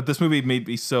don't mean, but this movie made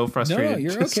me so frustrated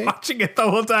you're just okay. watching it the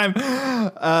whole time.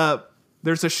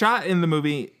 There's a shot in the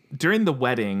movie during the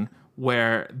wedding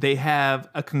where they have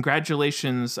a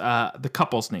congratulations, the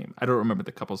couple's name. I don't remember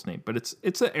the couple's name, but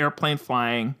it's an airplane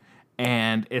flying,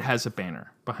 and it has a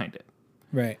banner behind it.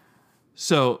 Right.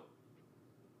 So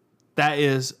that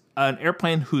is an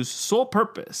airplane whose sole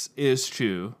purpose is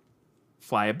to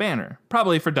fly a banner,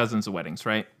 probably for dozens of weddings,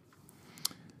 right?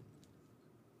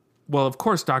 Well, of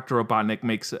course, Dr. Robotnik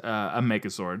makes a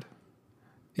Megazord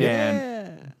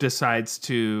and decides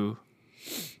to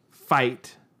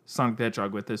fight Sonic the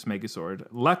Hedgehog with this Megazord.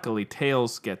 Luckily,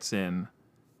 Tails gets in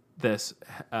this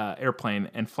airplane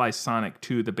and flies Sonic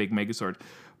to the big Megazord.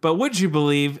 But would you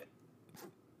believe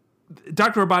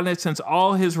Dr. Robotnik sends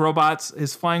all his robots,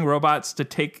 his flying robots, to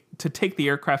take the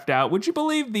aircraft out? Would you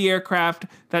believe the aircraft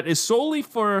that is solely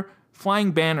for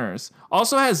flying banners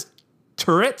also has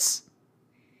turrets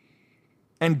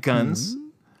and guns?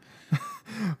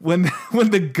 When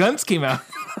the guns came out,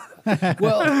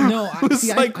 Well, no,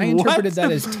 I interpreted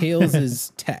that as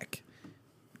Tails' tech.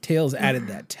 Tails added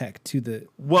that tech to the.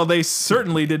 well, they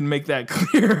certainly didn't make that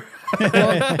clear.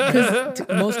 Because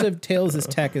most of Tails'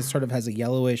 tech is sort of has a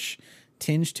yellowish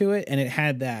tinge to it, and it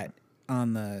had that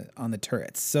on the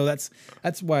turrets. So that's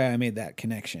why I made that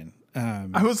connection.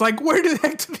 I was like, where the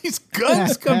heck did these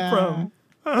guns come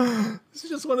from? This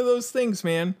is just one of those things,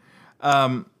 man.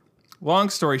 Long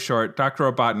story short,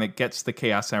 Dr. Robotnik gets the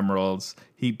Chaos Emeralds.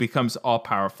 He becomes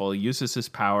all-powerful. He uses his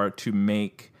power to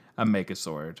make a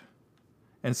Megazord.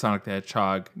 And Sonic the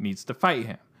Hedgehog needs to fight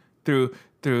him. Through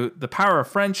the power of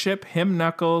friendship, him,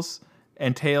 Knuckles,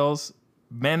 and Tails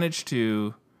manage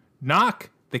to knock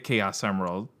the Chaos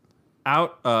Emerald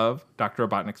out of Dr.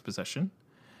 Robotnik's possession.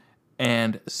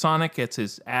 And Sonic gets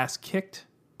his ass kicked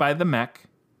by the mech,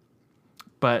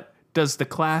 but does the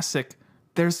classic,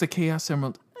 there's the Chaos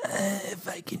Emerald. If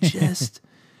I could just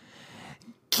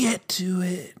get to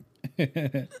it,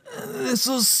 this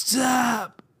will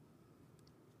stop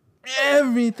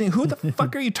everything. Who the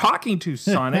fuck are you talking to,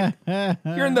 Sonic?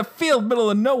 You're in the field,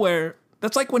 middle of nowhere.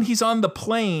 That's like when he's on the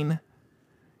plane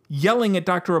yelling at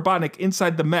Dr. Robotnik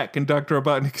inside the mech, and Dr.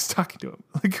 Robotnik is talking to him.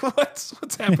 Like,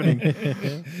 what's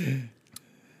happening?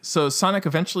 So Sonic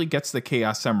eventually gets the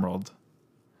Chaos Emerald,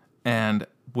 and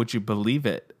would you believe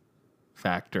it,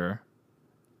 Factor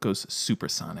goes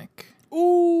supersonic.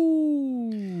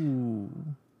 Ooh.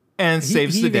 And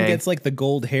saves he the even day. gets like the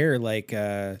gold hair, like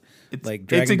Dragon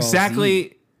exactly Ball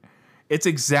Z. it's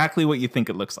exactly what you think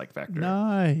it looks like, Factor.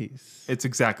 Nice. It's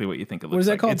exactly what you think it looks What is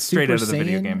that like. called? It's straight Super out of the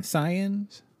video game. Cyan?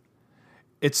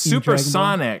 It's In Dragon Ball?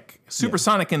 supersonic.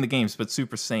 Supersonic in the games, but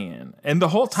Super Saiyan. And the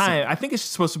whole time, I think it's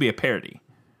supposed to be a parody.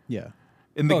 Yeah.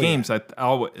 In the Oh, games, I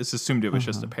always assumed it was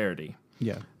just a parody.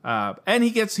 Yeah. And he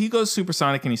goes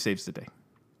supersonic and he saves the day.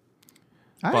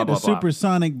 I Blah, had blah, a blah.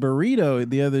 supersonic burrito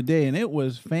the other day, and it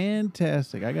was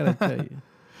fantastic. I got to tell you.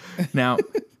 Now,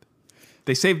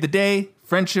 they save the day.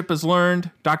 Friendship is learned.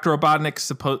 Dr. Robotnik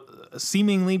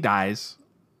seemingly dies.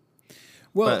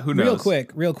 Well, But who knows?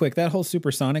 real quick, that whole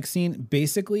supersonic scene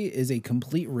basically is a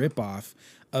complete ripoff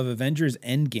of Avengers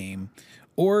Endgame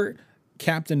or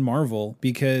Captain Marvel,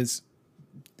 because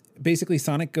basically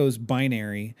Sonic goes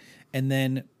binary and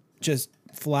then just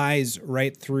flies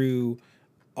right through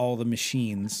all the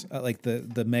machines, like the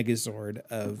Megazord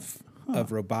of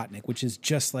Robotnik, which is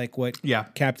just like what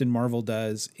Captain Marvel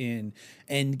does in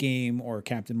Endgame or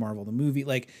Captain Marvel the movie.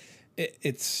 Like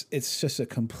it's just a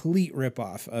complete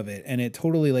ripoff of it, and it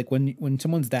totally, like, when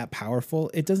someone's that powerful,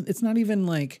 it's not even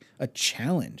like a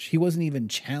challenge. He wasn't even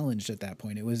challenged at that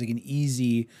point. It was like an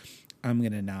easy, I'm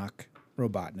gonna knock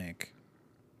Robotnik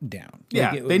down.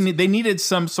 Yeah, like they needed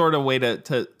some sort of way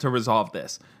to resolve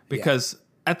this, because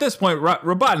at this point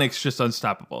Robotnik's just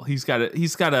unstoppable. He's got a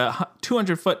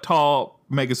 200-foot tall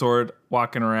Megazord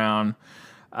walking around.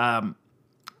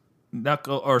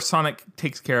 Sonic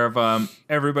takes care of him.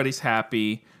 Everybody's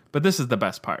happy, but this is the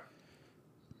best part.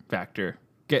 Factor,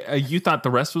 You thought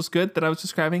the rest was good that I was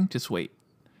describing? Just wait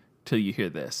till you hear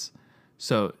this.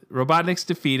 So Robotnik's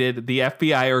defeated. The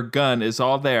FBI or gun is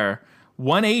all there.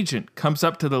 One agent comes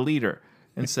up to the leader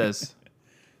and says,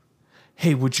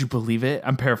 "Hey, would you believe it?"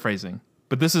 I'm paraphrasing,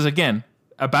 but this is, again,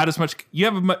 about as much. You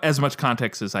have as much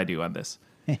context as I do on this.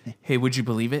 "Hey, would you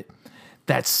believe it?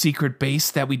 That secret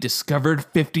base that we discovered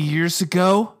 50 years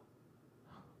ago?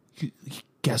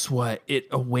 Guess what? It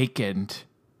awakened."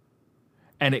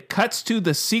 And it cuts to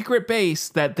the secret base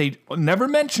that they never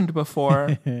mentioned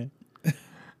before.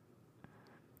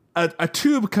 A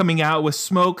tube coming out with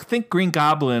smoke. Think Green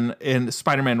Goblin in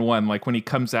Spider-Man 1, like when he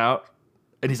comes out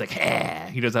and he's like, "Hey,"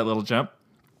 he does that little jump.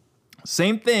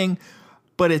 Same thing,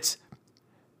 but it's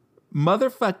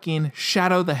motherfucking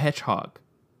Shadow the Hedgehog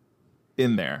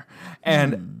in there.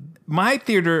 And my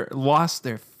theater lost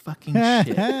their fucking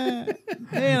shit.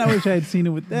 Man, I wish I had seen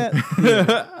it with that.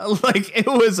 Like, it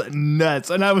was nuts.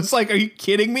 And I was like, are you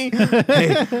kidding me?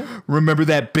 Hey, remember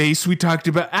that bass we talked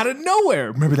about out of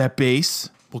nowhere? Remember that bass?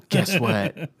 Well, guess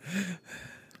what?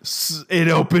 It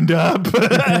opened up. To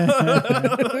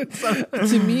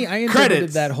me, I interpreted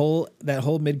that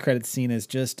whole mid-credits scene as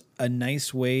just a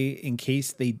nice way in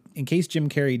case Jim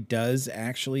Carrey does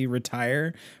actually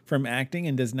retire from acting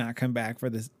and does not come back for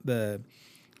the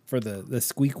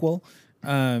squeakquel,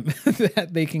 that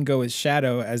they can go as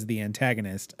Shadow as the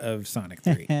antagonist of Sonic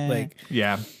 3. Like,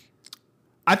 yeah,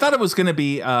 I thought it was going to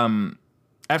be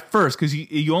at first, because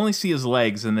you only see his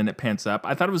legs and then it pans up.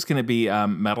 I thought it was going to be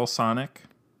Metal Sonic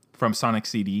from Sonic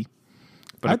CD.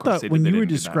 But I thought when you were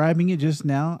describing it just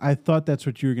now, I thought that's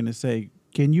what you were going to say.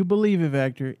 Can you believe it,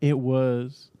 Vector? It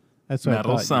was. That's what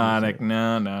Metal I thought. Sonic.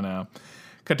 No.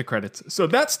 Cut to credits. So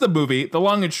that's the movie, the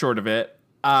long and short of it.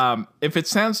 If it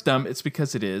sounds dumb, it's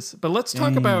because it is. But let's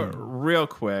talk about real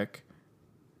quick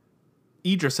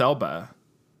Idris Elba.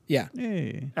 Yeah.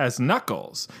 Hey. As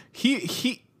Knuckles.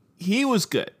 He was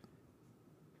good,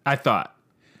 I thought.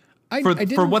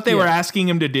 For what they were asking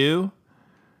him to do,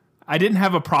 I didn't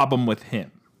have a problem with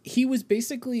him. He was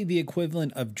basically the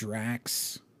equivalent of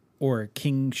Drax or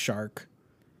King Shark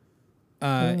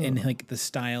in like the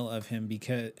style of him,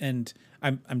 because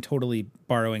I'm totally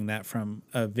borrowing that from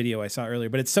a video I saw earlier,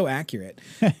 but it's so accurate.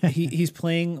 He's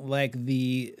playing like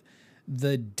the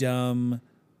dumb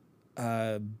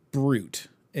brute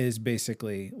is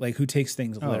basically like who takes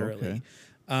things literally.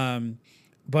 Okay.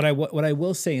 But what I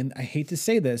will say, and I hate to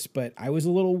say this, but I was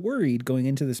a little worried going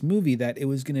into this movie that it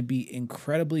was going to be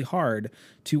incredibly hard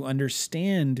to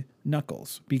understand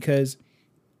Knuckles, because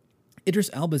Idris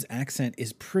Elba's accent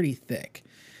is pretty thick.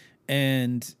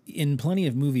 And in plenty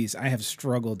of movies, I have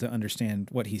struggled to understand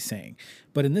what he's saying.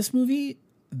 But in this movie,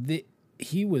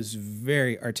 he was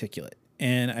very articulate,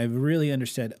 and I really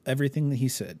understood everything that he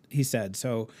said.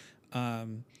 So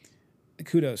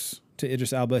kudos to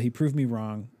Idris Elba. He proved me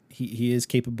wrong. He is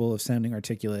capable of sounding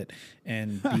articulate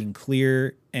and being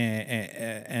clear.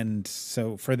 And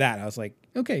so for that, I was like,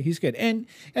 okay, he's good. And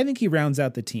I think he rounds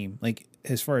out the team, like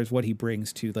as far as what he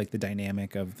brings to like the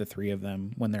dynamic of the three of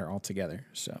them when they're all together.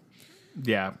 So,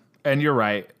 yeah. And you're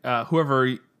right.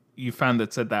 Whoever you found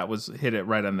that said that hit it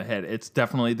right on the head. It's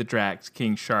definitely the Drax,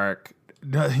 King Shark.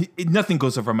 Nothing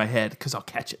goes over my head because I'll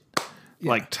catch it.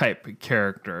 Yeah. Like type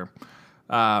character.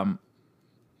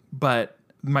 But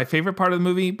my favorite part of the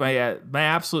movie, my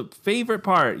absolute favorite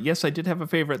part, yes, I did have a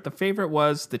favorite. The favorite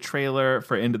was the trailer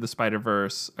for Into the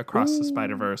Spider-Verse, Across the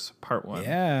Spider-Verse Part 1.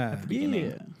 Yeah. At the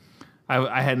beginning.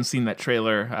 I hadn't seen that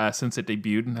trailer since it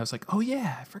debuted, and I was like, oh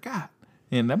yeah, I forgot.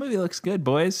 And that movie looks good,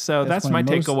 boys. So that's my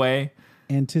takeaway.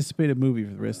 Anticipated movie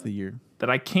for the rest of the year.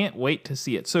 That I can't wait to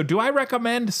see it. So do I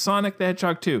recommend Sonic the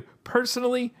Hedgehog 2?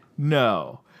 Personally,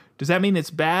 no. Does that mean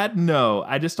it's bad? No.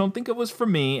 I just don't think it was for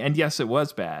me, and yes, it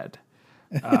was bad.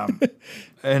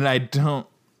 And I don't,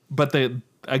 but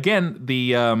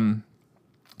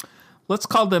let's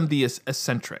call them the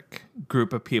eccentric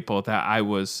group of people that I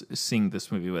was seeing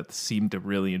this movie with seemed to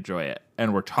really enjoy it.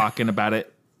 And we're talking about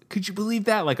it. Could you believe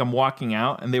that? Like I'm walking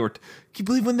out and they were, can you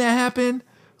believe when that happened?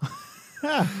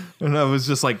 And I was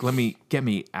just like, get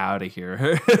me out of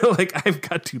here. Like I've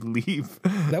got to leave.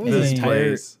 That was an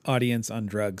entire audience on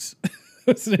drugs.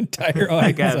 It's an entire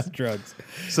audience on drugs.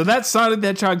 So that's Sonic the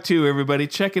Hedgehog 2, everybody.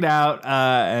 Check it out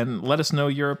and let us know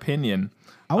your opinion.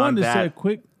 I wanted to say a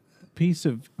quick piece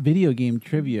of video game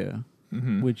trivia,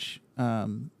 which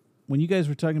when you guys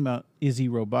were talking about is he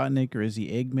Robotnik or is he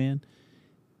Eggman?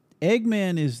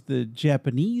 Eggman is the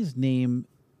Japanese name.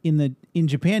 In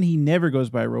Japan, he never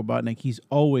goes by Robotnik. He's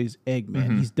always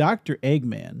Eggman. He's Dr.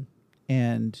 Eggman.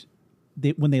 And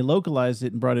when they localized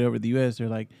it and brought it over to the U.S., they're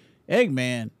like,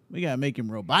 Eggman, we got to make him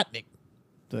Robotnik.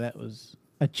 So that was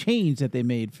a change that they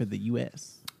made for the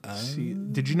U.S.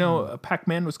 Did you know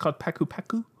Pac-Man was called Paku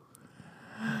Paku?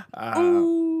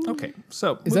 Okay,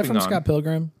 so Is that from moving on. Scott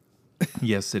Pilgrim?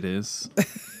 Yes, it is.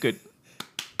 Good.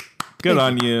 Good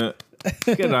on you.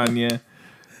 Good on you.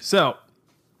 So,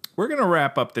 we're going to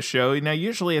wrap up the show. Now,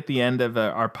 usually at the end of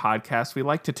our podcast, we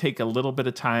like to take a little bit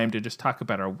of time to just talk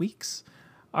about our weeks,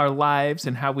 our lives,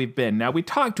 and how we've been. Now, we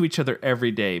talk to each other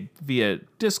every day via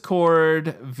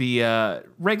Discord, via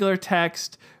regular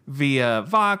text, via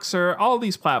Voxer, all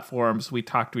these platforms. We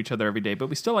talk to each other every day, but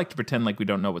we still like to pretend like we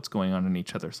don't know what's going on in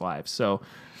each other's lives. So,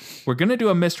 we're going to do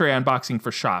a mystery unboxing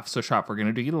for Shoff. So, Shoff, we're going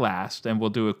to do you last, and we'll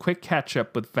do a quick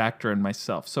catch-up with Vactor and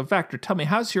myself. So, Vactor, tell me,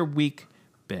 how's your week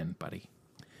been, buddy?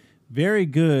 Very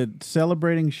good.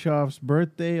 Celebrating Shoff's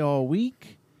birthday all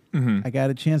week. I got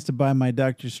a chance to buy my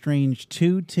Doctor Strange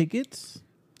 2 tickets.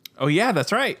 Oh, yeah,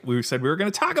 that's right. We said we were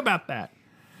going to talk about that.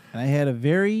 And I had a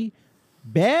very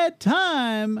bad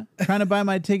time trying to buy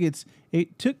my tickets.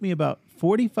 It took me about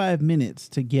 45 minutes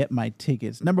to get my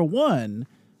tickets. Number one,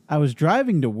 I was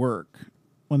driving to work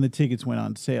when the tickets went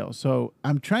on sale. So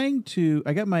I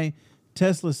got my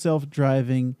Tesla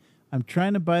self-driving. I'm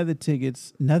trying to buy the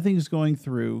tickets. Nothing's going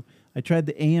through. I tried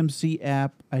the AMC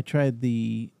app. I tried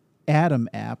the Atom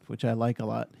app, which I like a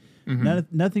lot.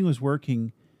 Nothing was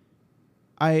working.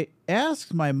 I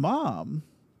asked my mom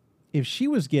if she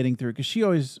was getting through, because she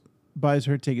always buys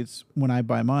her tickets when I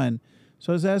buy mine.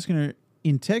 So I was asking her,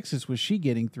 in Texas, was she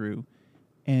getting through?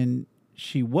 And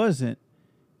she wasn't.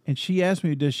 And she asked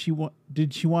me, did she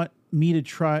want me to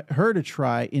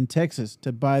try in Texas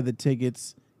to buy the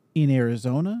tickets in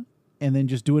Arizona and then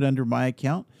just do it under my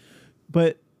account?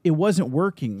 But it wasn't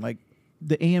working. Like,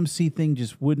 the AMC thing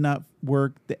just would not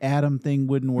work. The Atom thing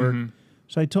wouldn't work.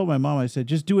 So I told my mom, I said,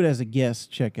 just do it as a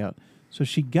guest checkout. So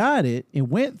she got it. It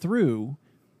went through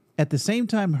at the same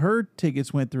time her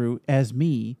tickets went through as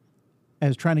me,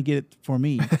 as trying to get it for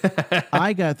me.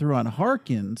 I got through on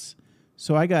Harkins.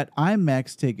 So I got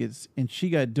IMAX tickets and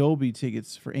she got Dolby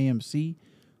tickets for AMC.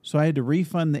 So I had to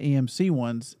refund the AMC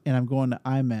ones and I'm going to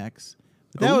IMAX.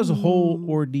 But that was a whole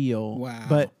ordeal. Wow.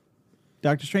 But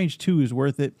Doctor Strange 2 is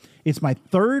worth it. It's my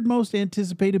third most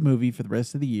anticipated movie for the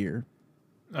rest of the year.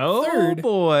 Oh, Third.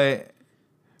 boy.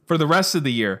 For the rest of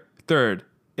the year. Third.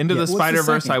 Into the what's the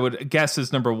Spider-Verse, second? I would guess,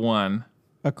 is number one.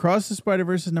 Across the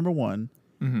Spider-Verse is number one.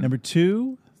 Number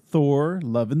two, Thor,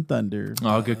 Love and Thunder.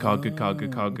 Oh, good call, good call,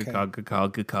 good call, good call, good call,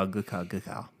 good call, good call, good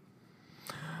call.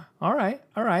 All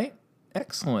right.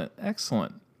 Excellent.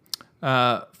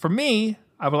 For me,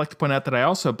 I would like to point out that I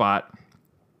also bought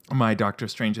my Doctor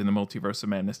Strange in the Multiverse of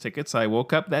Madness tickets. I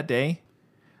woke up that day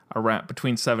around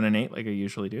between 7 and 8, like I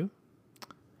usually do.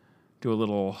 Do a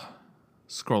little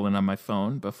scrolling on my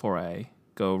phone before I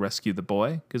go rescue the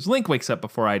boy. Because Link wakes up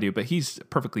before I do, but he's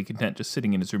perfectly content just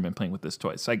sitting in his room and playing with his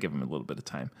toys. So I give him a little bit of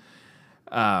time.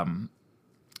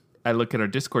 I look at our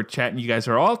Discord chat, and you guys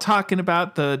are all talking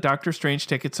about the Doctor Strange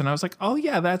tickets. And I was like, oh,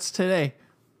 yeah, that's today.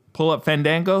 Pull up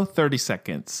Fandango, 30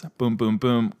 seconds. Boom, boom,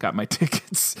 boom. Got my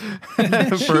tickets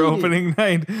for opening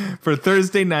night. For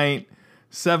Thursday night,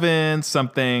 7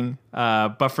 something.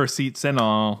 Buffer seats and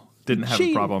all. Didn't have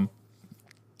a problem.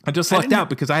 I just lucked out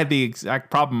because I had the exact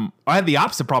problem. I had the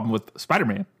opposite problem with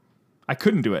Spider-Man. I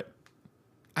couldn't do it.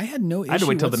 I had no issue I had to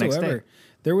wait till the next whatsoever. day.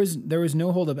 There was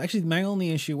no holdup. Actually, my only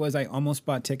issue was I almost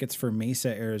bought tickets for Mesa,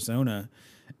 Arizona,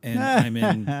 and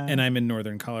I'm in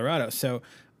northern Colorado. So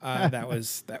that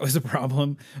was a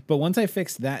problem. But once I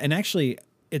fixed that, and actually,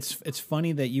 it's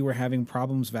funny that you were having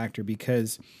problems, Vactor,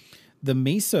 because the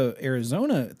Mesa,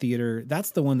 Arizona theater, that's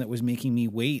the one that was making me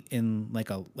wait in like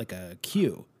a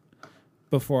queue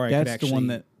before I could actually. That's the one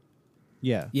that.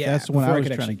 Yeah, that's the one I was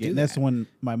trying to get. And that's the one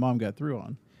my mom got through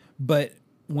on. But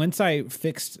once I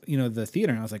fixed, the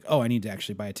theater, and I was like, oh, I need to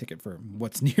actually buy a ticket for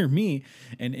what's near me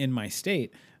and in my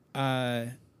state.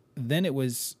 Then it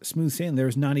was smooth sailing. There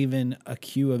was not even a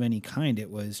queue of any kind. It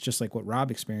was just like what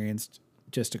Rob experienced,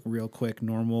 just a real quick,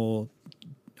 normal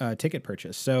ticket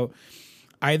purchase. So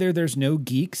either there's no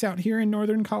geeks out here in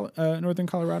northern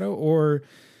Colorado, or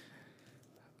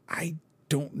I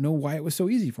don't know why it was so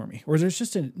easy for me. Or there's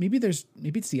just maybe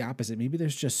it's the opposite. Maybe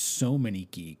there's just so many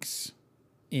geeks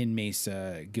in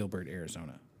Mesa, Gilbert,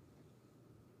 Arizona.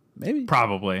 Maybe.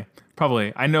 Probably.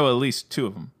 I know at least 2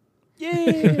 of them.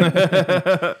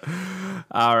 Yeah.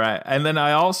 All right. And then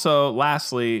I also,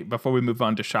 lastly, before we move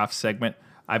on to Shoff's segment,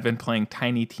 I've been playing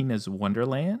Tiny Tina's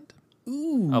Wonderland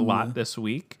a lot this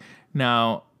week.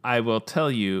 Now, I will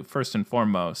tell you, first and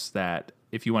foremost, that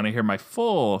if you want to hear my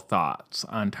full thoughts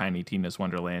on Tiny Tina's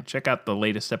Wonderland, check out the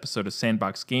latest episode of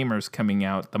Sandbox Gamers coming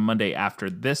out the Monday after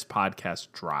this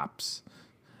podcast drops.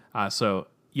 So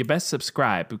you best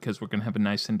subscribe because we're going to have a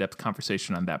nice in-depth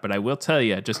conversation on that. But I will tell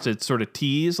you, just to sort of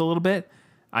tease a little bit,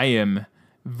 I am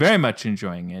very much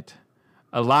enjoying it.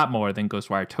 A lot more than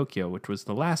Ghostwire Tokyo, which was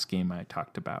the last game I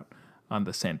talked about on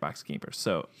the Sandbox Gamers.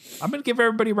 So I'm going to give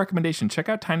everybody a recommendation. Check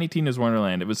out Tiny Tina's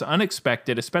Wonderland. It was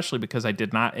unexpected, especially because I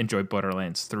did not enjoy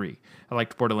Borderlands 3. I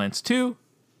liked Borderlands 2,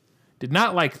 did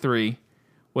not like 3,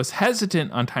 was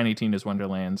hesitant on Tiny Tina's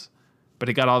Wonderlands, but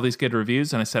it got all these good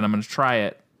reviews, and I said I'm going to try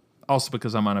it. Also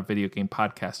because I'm on a video game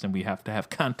podcast and we have to have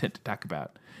content to talk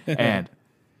about. And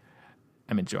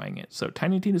I'm enjoying it. So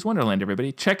Tiny Tina's Wonderland,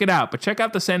 everybody. Check it out. But check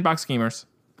out the Sandbox Gamers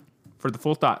for the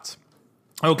full thoughts.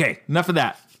 Okay, enough of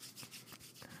that.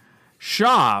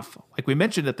 Shoff, like we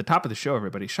mentioned at the top of the show,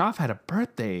 everybody, Shoff had a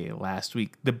birthday last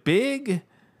week. The big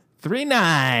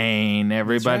 3-9,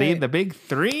 everybody. right. The big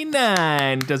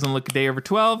 3-9. Doesn't look a day over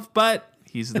 12, but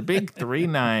he's the big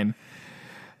 3-9.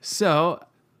 So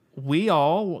we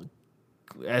all,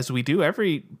 as we do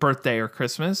every birthday or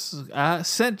Christmas,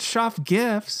 sent Shoff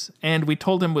gifts, and we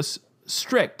told him with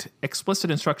strict, explicit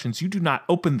instructions, you do not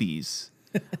open these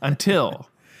until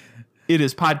it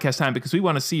is podcast time because we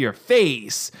want to see your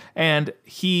face. And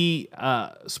he,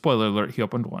 spoiler alert, he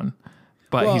opened one,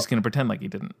 but he's going to pretend like he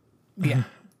didn't. Yeah.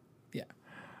 Yeah.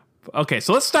 Okay,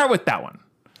 so let's start with that one.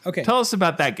 Okay. Tell us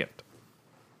about that gift.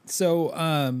 So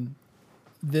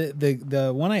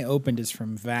the one I opened is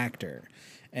from Vactor.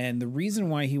 And the reason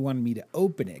why he wanted me to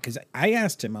open it, because I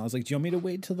asked him, I was like, do you want me to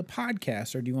wait till the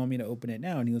podcast or do you want me to open it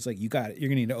now? And he was like, you got it. You're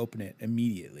going to need to open it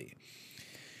immediately.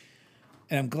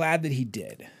 And I'm glad that he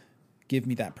did give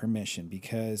me that permission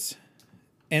because,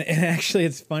 and actually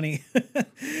it's funny.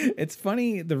 It's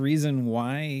funny. The reason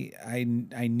why I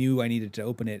knew I needed to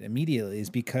open it immediately is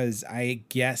because I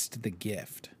guessed the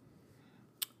gift.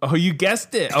 Oh, you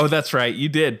guessed it. Oh, that's right. You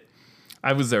did.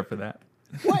 I was there for that.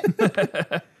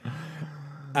 What?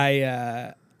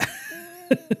 I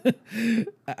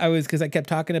was, because I kept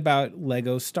talking about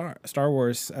Lego Star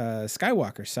Wars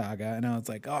Skywalker Saga, and I was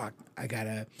like, oh,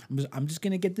 I'm just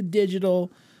gonna get the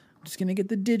digital. I'm just gonna get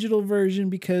the digital version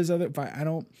because I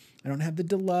don't have the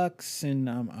deluxe, and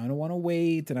I don't want to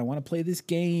wait, and I want to play this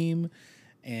game,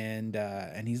 and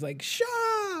he's like,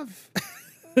 Shove.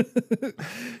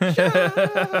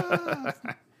 Shove.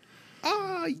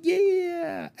 Oh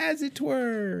yeah, as it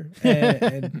were,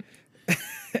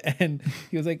 and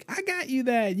he was like, I got you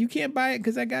that. You can't buy it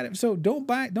because I got it. So don't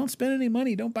spend any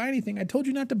money. Don't buy anything. I told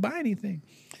you not to buy anything.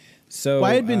 So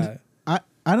well, I had been,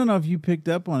 I don't know if you picked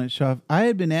up on it, Shoff. I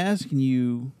had been asking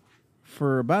you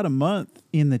for about a month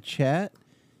in the chat,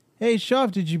 hey,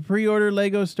 Shoff, did you pre-order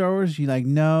Lego Star Wars? You like,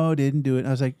 no, didn't do it. I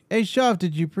was like, hey, Shoff,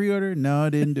 did you pre-order? No,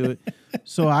 didn't do it.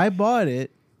 So I bought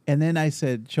it, and then I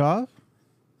said, Shoff,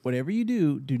 whatever you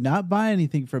do, do not buy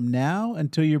anything from now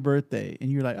until your birthday.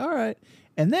 And you're like, all right.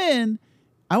 And then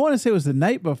I want to say it was the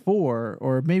night before,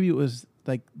 or maybe it was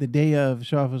like the day of.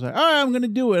 Shoff was like, all right, I'm going to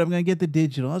do it. I'm going to get the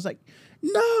digital. I was like,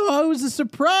 no, it was a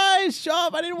surprise,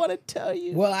 Shoff. I didn't want to tell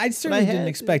you. Well, I certainly didn't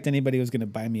expect anybody was going to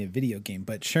buy me a video game.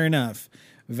 But sure enough,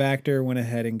 Vactor went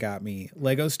ahead and got me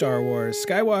Lego Star Wars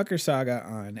Skywalker Saga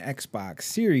on Xbox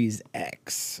Series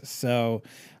X. So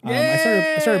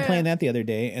I started playing that the other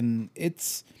day, and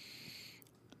it's...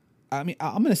 I mean,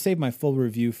 I'm going to save my full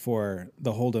review for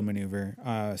the Holdo Maneuver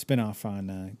spinoff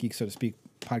on Geek So to Speak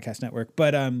podcast network.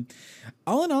 But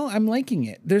all in all, I'm liking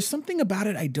it. There's something about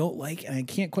it I don't like, and I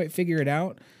can't quite figure it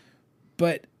out.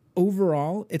 But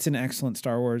overall, it's an excellent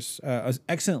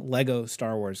excellent Lego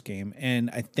Star Wars game. And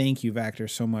I thank you, Vactor,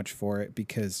 so much for it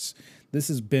because this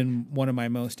has been one of my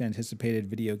most anticipated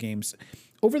video games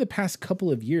over the past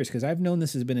couple of years because I've known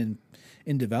this has been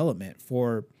in development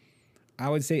for... I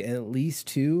would say at least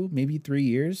 2, maybe 3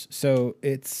 years. So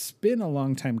it's been a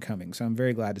long time coming. So I'm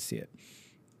very glad to see it.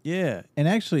 Yeah. And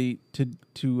actually,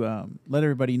 to let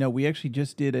everybody know, we actually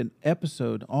just did an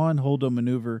episode on Holdo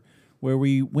Maneuver where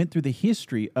we went through the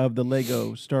history of the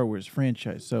Lego Star Wars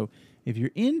franchise. So if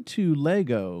you're into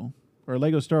Lego or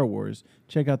Lego Star Wars,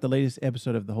 check out the latest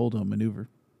episode of the Holdo Maneuver.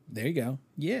 There you go.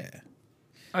 Yeah.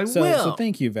 I will. So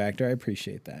thank you, Vactor. I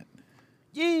appreciate that.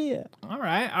 Yeah. All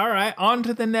right. On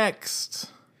to the next.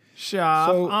 Shop.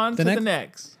 So on to the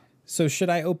next. So should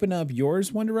I open up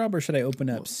yours, Wonder Rob, or should I open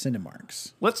up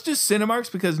Cinemark's? Let's do Cinemark's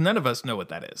because none of us know what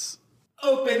that is.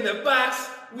 Open the box,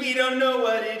 we don't know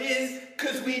what it is,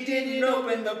 cause we didn't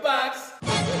open the box.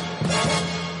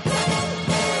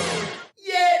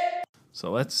 Yeah! So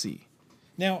let's see.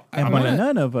 Now,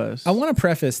 None of us. I want to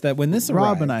preface that when this arrived...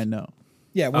 Rob and I know.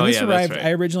 Yeah, when this arrived, that's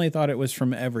right. I originally thought it was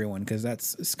from everyone because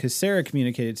Sarah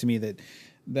communicated to me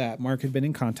that Mark had been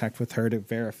in contact with her to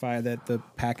verify that the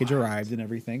package arrived and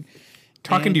everything.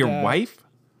 Talking to your wife?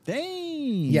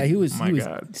 Dang. Yeah, he was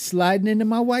God. sliding into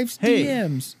my wife's Hey.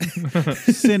 DMs.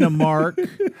 Cinemark.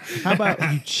 How about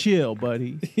you chill,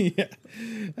 buddy? Yeah,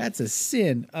 that's a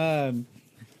sin.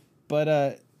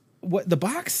 But what the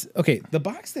box? Okay, the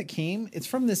box that came, it's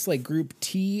from this like group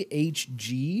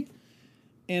THG,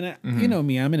 and you know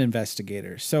me, I'm an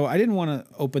investigator, so I didn't want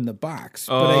to open the box,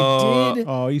 but I did.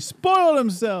 Oh, he spoiled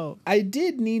himself. I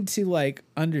did need to like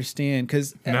understand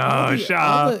because No,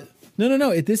 Shaw.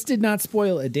 No. This did not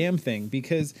spoil a damn thing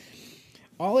because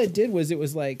all it did was it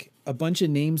was like a bunch of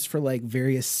names for like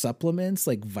various supplements,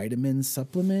 like vitamin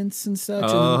supplements and such.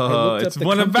 And I looked up It's the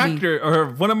one of company- Vector or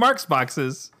one of Mark's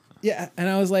boxes. Yeah, and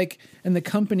I was like, and the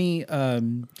company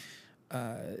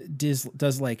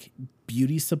does like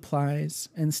beauty supplies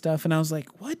and stuff, and I was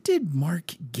like, what did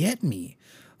Mark get me?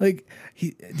 Like,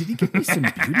 did he get me some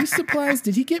beauty supplies?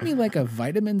 Did he get me like a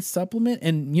vitamin supplement?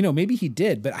 And you know, maybe he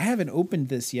did, but I haven't opened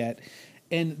this yet.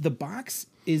 And the box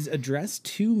is addressed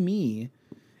to me,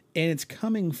 and it's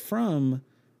coming from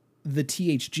the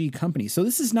THG company. So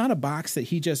this is not a box that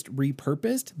he just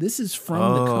repurposed. This is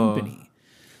from the company.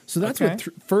 So that's Okay. what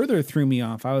further threw me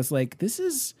off. I was like, this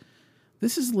is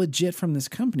legit from this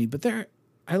company. But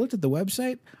I looked at the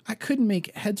website. I couldn't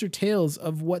make heads or tails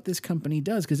of what this company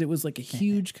does because it was like a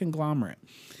huge conglomerate.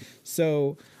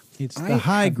 So It's I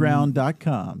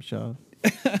thehighground.com, Shaw.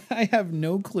 I have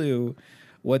no clue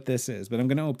what this is, but I'm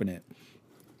going to open it.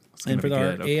 gonna And for be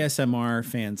our good, okay. ASMR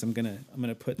fans, I'm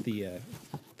gonna put the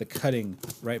cutting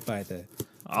right by the.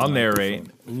 I'll narrate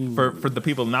for the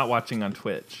people not watching on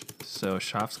Twitch. So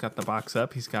Shaf's got the box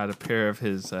up. He's got a pair of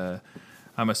his,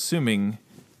 I'm assuming,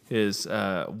 his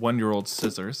 1-year-old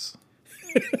scissors.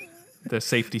 The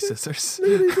safety scissors. I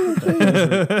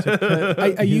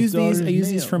use these. I daughter's use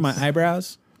these for my nails.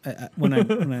 eyebrows.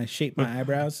 When I shape my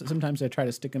eyebrows, sometimes I try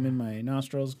to stick them in my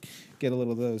nostrils, get a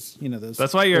little of those. You know those.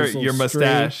 That's why those your little stray-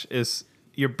 mustache is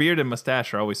your beard and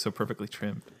mustache are always so perfectly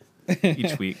trimmed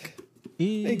each week,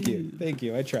 Thank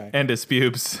you. I try. and his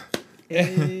pubes.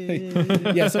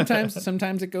 Yeah, sometimes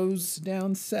it goes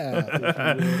down south. if you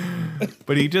will.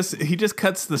 But he just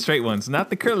cuts the straight ones, not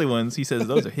the curly ones. He says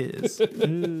those are his.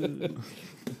 Those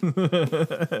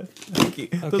Okay,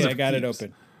 are I got it pubes.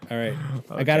 open. All right,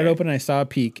 I got it Okay. open. And I saw a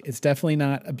peek. It's definitely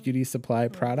not a beauty supply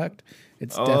product.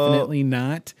 It's definitely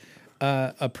not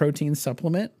a protein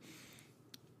supplement.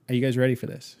 Are you guys ready for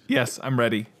this? Yes, I'm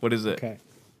ready. What is it? Okay.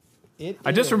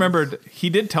 I just remembered he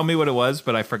did tell me what it was,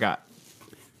 but I forgot.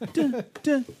 Dun,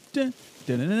 dun, dun,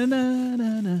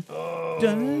 dun-na-na-na-na-na.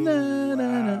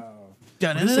 Dun-na-na-na-na.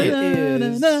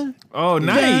 Dun-na-na-na-na-na. Oh,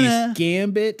 nice.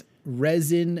 Gambit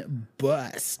resin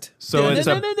bust. So it's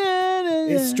a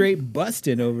It's straight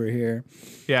busting over here.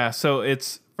 yeah. So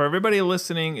it's for everybody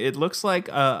listening. It looks like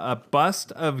a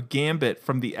bust of Gambit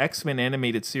from the X-Men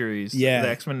animated series. Yeah. the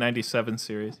X-Men '97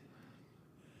 series.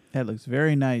 That looks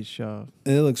very nice, Shaw.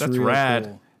 It looks That's real rad.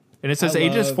 cool. And it says I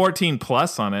ages love- 14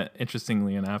 plus on it.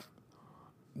 Interestingly enough.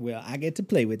 Well, I get to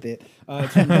play with it.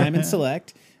 It's from Diamond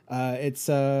Select. It's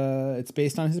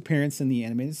based on his appearance in the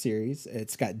animated series.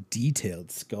 It's got detailed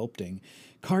sculpting,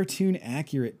 cartoon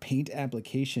accurate paint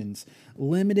applications,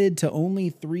 limited to only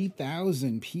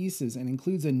 3,000 pieces, and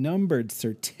includes a numbered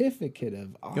certificate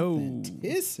of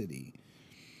authenticity.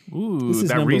 Ooh, This is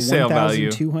that number resale value.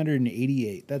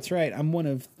 1,288. That's right. I'm one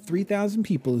of 3,000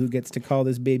 people who gets to call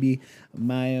this baby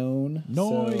my own.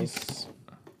 Nice.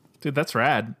 Dude, that's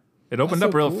rad. It opened That's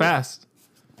up so real cool. fast.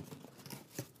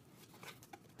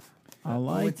 I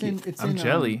like it. It's I'm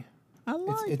jelly. I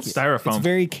like It's it. Styrofoam. It's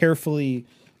very carefully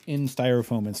in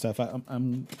styrofoam and stuff.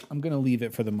 I'm gonna leave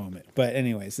it for the moment. But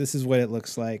anyways, this is what it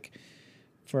looks like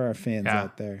for our fans Yeah.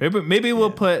 out there. Maybe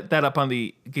we'll put that up on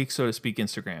the Geek So to Speak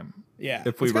Instagram. Yeah,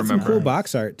 if we it's got remember. some cool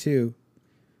box art too.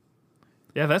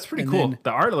 Yeah, that's pretty And cool. then-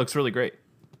 The art looks really great.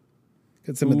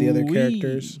 Got some of the other Ooh-wee.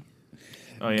 characters.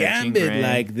 Oh yeah, Jean Gambit Grey.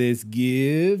 like this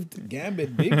gift.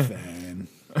 Gambit big fan.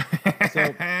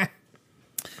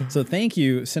 So thank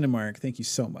you, Cinemark. Thank you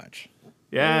so much.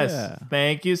 Yes. Yeah.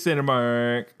 Thank you,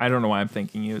 Cinemark. I don't know why I'm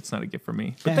thanking you. It's not a gift for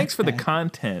me. But thanks for the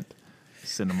content,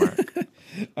 Cinemark.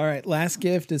 All right, last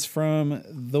gift is from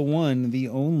the one, the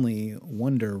only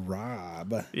Wonder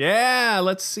Rob. Yeah,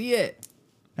 let's see it.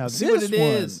 Now See this what it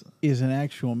is. is an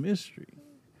actual mystery.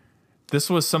 This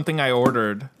was something I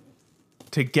ordered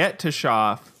to get to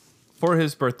Shaw for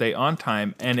his birthday on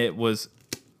time, and it was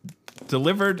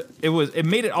delivered. It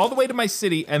made it all the way to my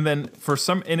city, and then for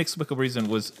some inexplicable reason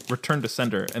was returned to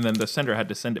sender, and then the sender had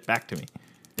to send it back to me.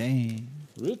 Dang.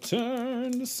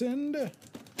 Return to sender.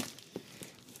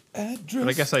 Address But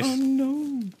I guess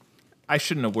unknown. I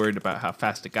shouldn't have worried about how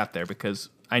fast it got there because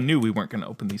I knew we weren't going to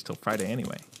open these till Friday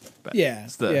anyway. But Yeah,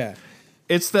 it's the, yeah.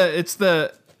 It's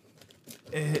the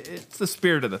it's the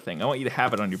spirit of the thing. I want you to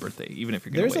have it on your birthday, even if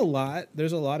you're going to wait.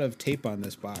 There's a lot of tape on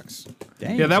this box.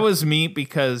 Dang. Yeah, that was me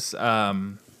because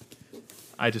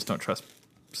I just don't trust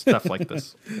stuff like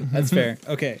this. That's fair.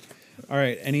 Okay. All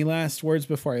right. Any last words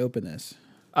before I open this?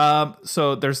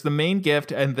 So there's the main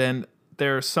gift, and then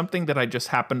there's something that I just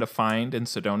happened to find in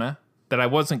Sedona that I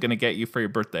wasn't going to get you for your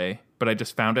birthday, but I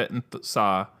just found it and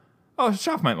saw, oh,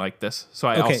 Shop might like this. So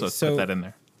I also put that in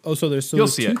there. Oh, so there's You'll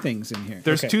see two it. things in here.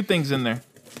 There's Okay. 2 things in there.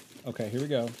 Okay, here we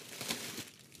go.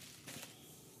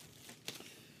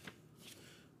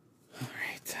 All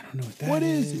right, I don't know what that is. What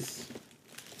is it?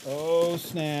 Oh,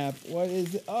 snap. What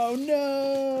is it? Oh,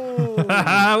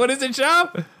 no. What is it,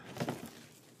 Shop?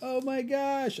 Oh, my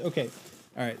gosh. Okay.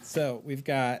 All right, so we've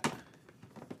got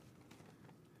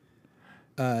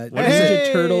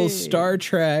Ninja Turtles, Star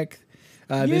Trek.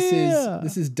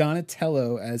 This is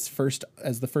Donatello as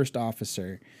the first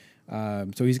officer.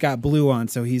 So he's got blue on.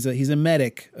 So he's a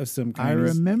medic of some kind. I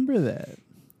remember that.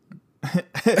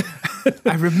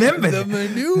 I remember the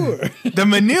manure. the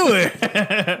manure.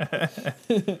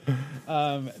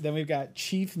 Then we've got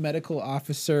Chief Medical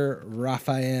Officer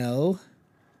Raphael.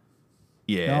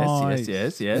 Yes.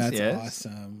 That's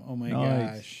awesome. Oh my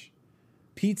gosh.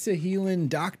 Pizza healing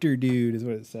doctor dude is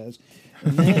what it says.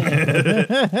 And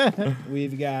then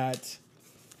we've got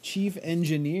Chief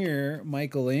Engineer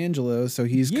Michelangelo. So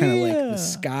he's kind of like the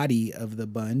Scotty of the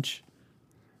bunch.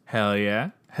 Hell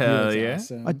yeah.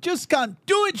 That's awesome. I just can't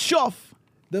do it, Shoff.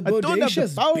 The I don't have the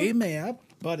bodacious power. beam me up,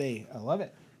 buddy. I love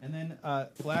it. And then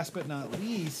last but not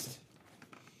least,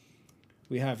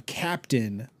 we have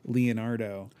Captain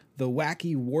Leonardo, the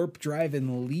wacky warp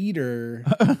driving leader.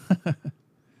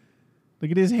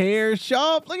 Look at his hair,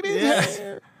 Shoff. Look at his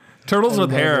hair. Turtles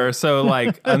with hair are so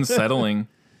like unsettling.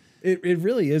 It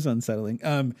really is unsettling.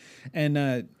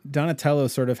 And Donatello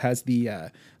sort of has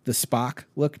the Spock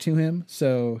look to him,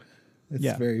 so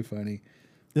it's very funny.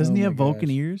 Doesn't he my have Vulcan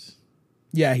gosh. ears?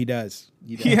 Yeah, he does.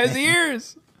 He has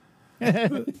ears.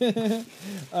 And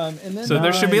then So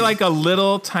there should be like a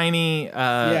little tiny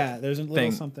there's a little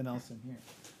thing. something else in here.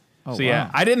 Oh, So yeah,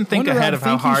 I didn't think Wonder ahead Rob, of how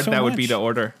thank you hard so that would be much. to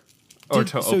order or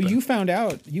to So open. you found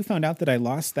out that I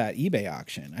lost that eBay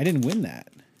auction. I didn't win that.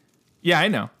 Yeah, I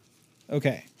know.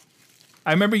 Okay.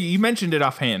 I remember you mentioned it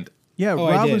offhand. Yeah, Oh,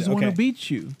 I Rob did, was the one who okay. beat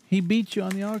you. He beat you on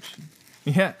the auction.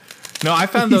 Yeah. No, I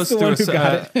found He's those the through one who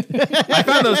got I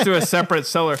found those through a separate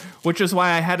seller, which is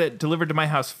why I had it delivered to my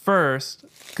house first,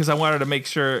 because I wanted to make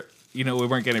sure, we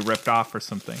weren't getting ripped off or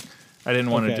something. I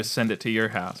didn't want to Okay. just send it to your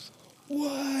house.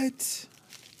 What?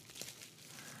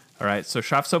 All right, so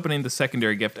Shop's opening the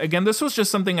secondary gift. Again, this was just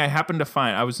something I happened to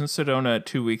find. I was in Sedona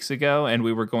 2 weeks ago, and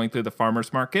we were going through the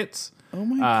farmers markets. Oh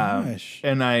my gosh.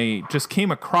 And I just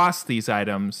came across these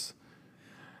items.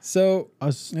 So A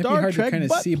might be Star hard Trek to kind of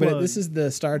butt see, but plug. this is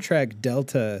the Star Trek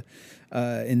Delta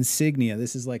insignia.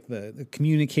 This is like the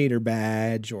communicator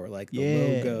badge or like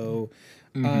the logo.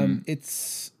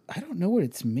 It's I don't know what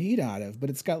it's made out of, but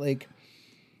it's got like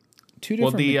two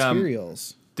different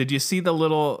materials. Did you see the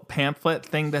little pamphlet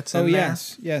thing that's in Oh there?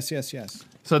 yes.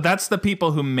 So that's the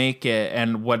people who make it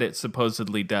and what it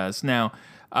supposedly does. Now,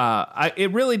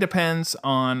 it really depends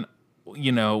on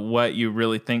what you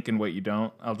really think and what you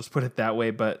don't. I'll just put it that way.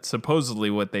 But supposedly,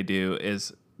 what they do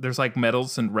is there's like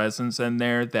metals and resins in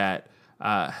there that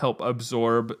help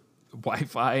absorb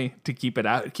Wi-Fi to keep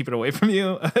it away from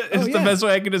you. Is the best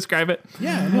way I can describe it.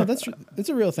 Yeah, no, that's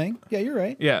a real thing. Yeah, you're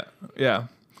right. Yeah.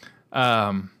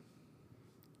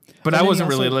 But then I he wasn't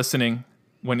really also- listening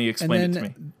when he And explained it to me.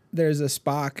 then there's a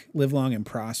Spock live long and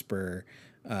prosper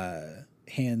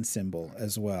hand symbol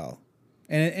as well.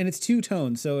 And it's two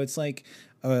tones, so it's like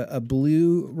a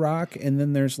blue rock, and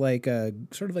then there's like a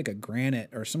sort of like a granite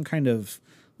or some kind of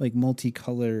like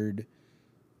multicolored,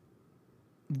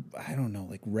 I don't know,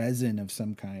 like resin of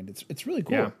some kind. It's really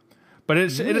cool. Yeah, but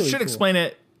it Really should cool. explain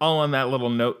it all on that little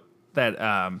note that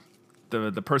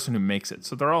the person who makes it.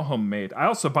 So they're all homemade. I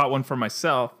also bought one for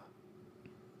myself.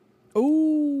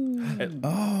 Ooh.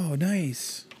 Oh,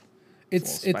 nice.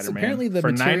 It's Spider-Man apparently the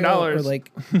for material $9. or like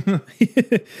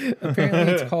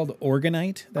apparently it's called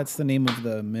organite. That's the name of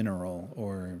the mineral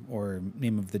or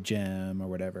name of the gem or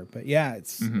whatever. But yeah,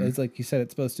 it's like you said,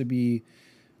 it's supposed to be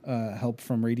help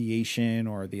from radiation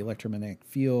or the electromagnetic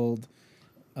field.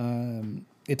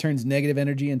 It turns negative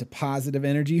energy into positive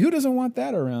energy. Who doesn't want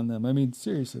that around them? I mean,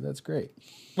 seriously, that's great.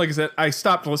 Like I said, I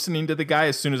stopped listening to the guy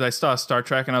as soon as I saw Star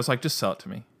Trek, and I was like, just sell it to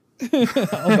me. I'll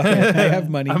buy it. I have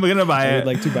money. I'm gonna buy it. I would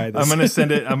like to buy this. I'm gonna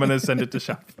send it to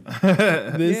Shop.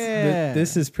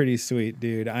 This is pretty sweet,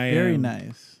 dude. Very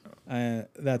nice.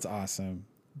 That's awesome.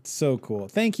 So cool.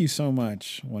 Thank you so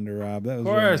much, Wonder Rob. That was Of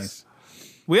really course. nice.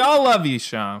 We all love you,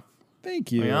 Shop.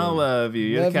 Thank you. We all love you.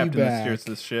 You're Love the you captain that back. steers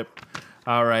this ship.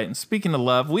 All right, and speaking of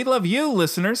love, we love you,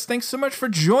 listeners. Thanks so much for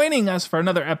joining us for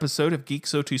another episode of Geek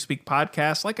So To Speak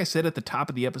podcast. Like I said at the top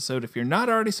of the episode, if you're not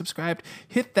already subscribed,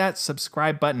 hit that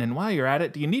subscribe button. And while you're at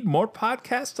it, do you need more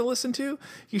podcasts to listen to?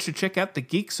 You should check out the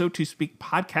Geek So To Speak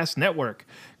podcast network.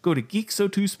 Go to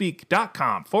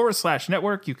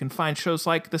geekso2speak.com/network. You can find shows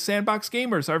like The Sandbox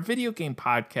Gamers, our video game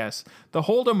podcast, The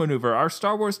Hold'em Maneuver, our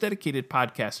Star Wars dedicated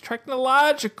podcast,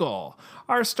 Technological,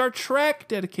 our Star Trek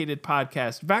dedicated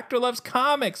podcast, Vactor Loves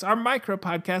Comics, our micro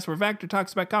podcast where Vactor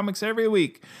talks about comics every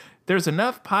week. There's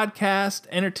enough podcast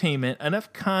entertainment,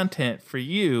 enough content for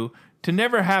you to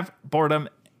never have boredom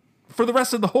for the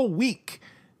rest of the whole week.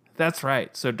 That's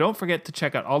right. So don't forget to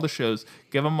check out all the shows.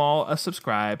 Give them all a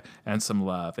subscribe and some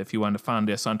love. If you want to find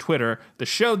us on Twitter, the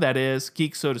show that is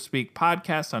Geek So To Speak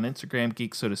Podcast on Instagram,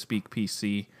 Geek So To Speak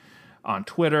PC on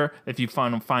Twitter. If you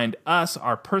find us,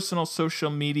 our personal social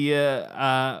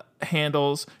media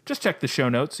handles, just check the show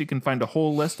notes. You can find a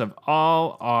whole list of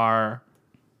all our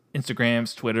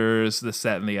Instagrams, Twitters, this,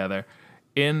 that, and the other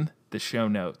in the show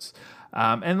notes.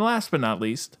 And last but not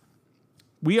least,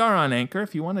 we are on Anchor.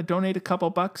 If you want to donate a couple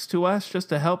bucks to us just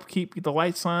to help keep the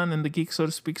lights on in the Geek So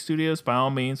To Speak studios, by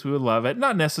all means, we would love it.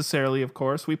 Not necessarily, of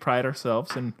course. We pride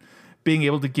ourselves in being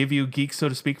able to give you Geek So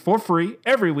To Speak for free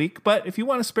every week. But if you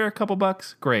want to spare a couple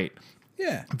bucks, great.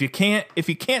 Yeah. If you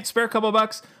can't spare a couple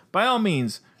bucks, by all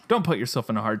means, don't put yourself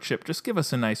in a hardship. Just give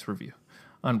us a nice review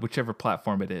on whichever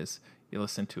platform it is you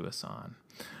listen to us on.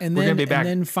 And We're then, gonna be back. and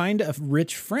then find a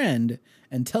rich friend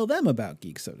and tell them about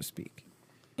Geek So To Speak.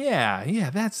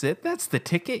 Yeah, that's it. That's the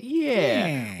ticket.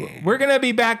 Yeah. We're going to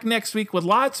be back next week with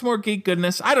lots more geek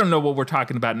goodness. I don't know what we're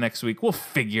talking about next week. We'll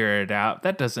figure it out.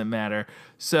 That doesn't matter.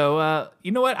 So,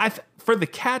 you know what? For the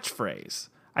catchphrase,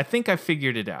 I think I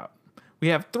figured it out. We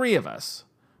have three of us.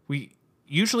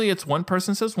 Usually it's one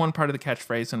person says one part of the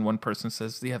catchphrase and one person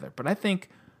says the other. But I think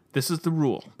this is the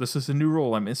rule. This is a new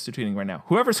rule I'm instituting right now.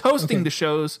 Whoever's hosting the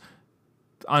shows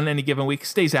on any given week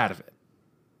stays out of it.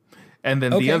 And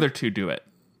then the other two do it.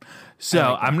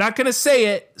 So I'm not going to say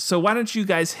it. So why don't you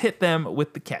guys hit them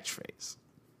with the catchphrase?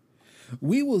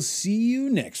 We will see you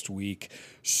next week.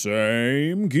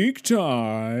 Same geek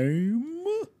time.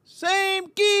 Same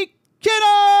geek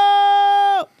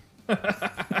channel.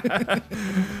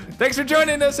 Thanks for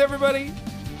joining us, everybody.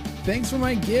 Thanks for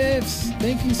my gifts.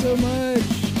 Thank you so much.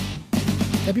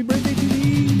 Happy birthday to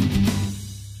me.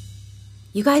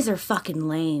 You guys are fucking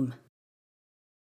lame.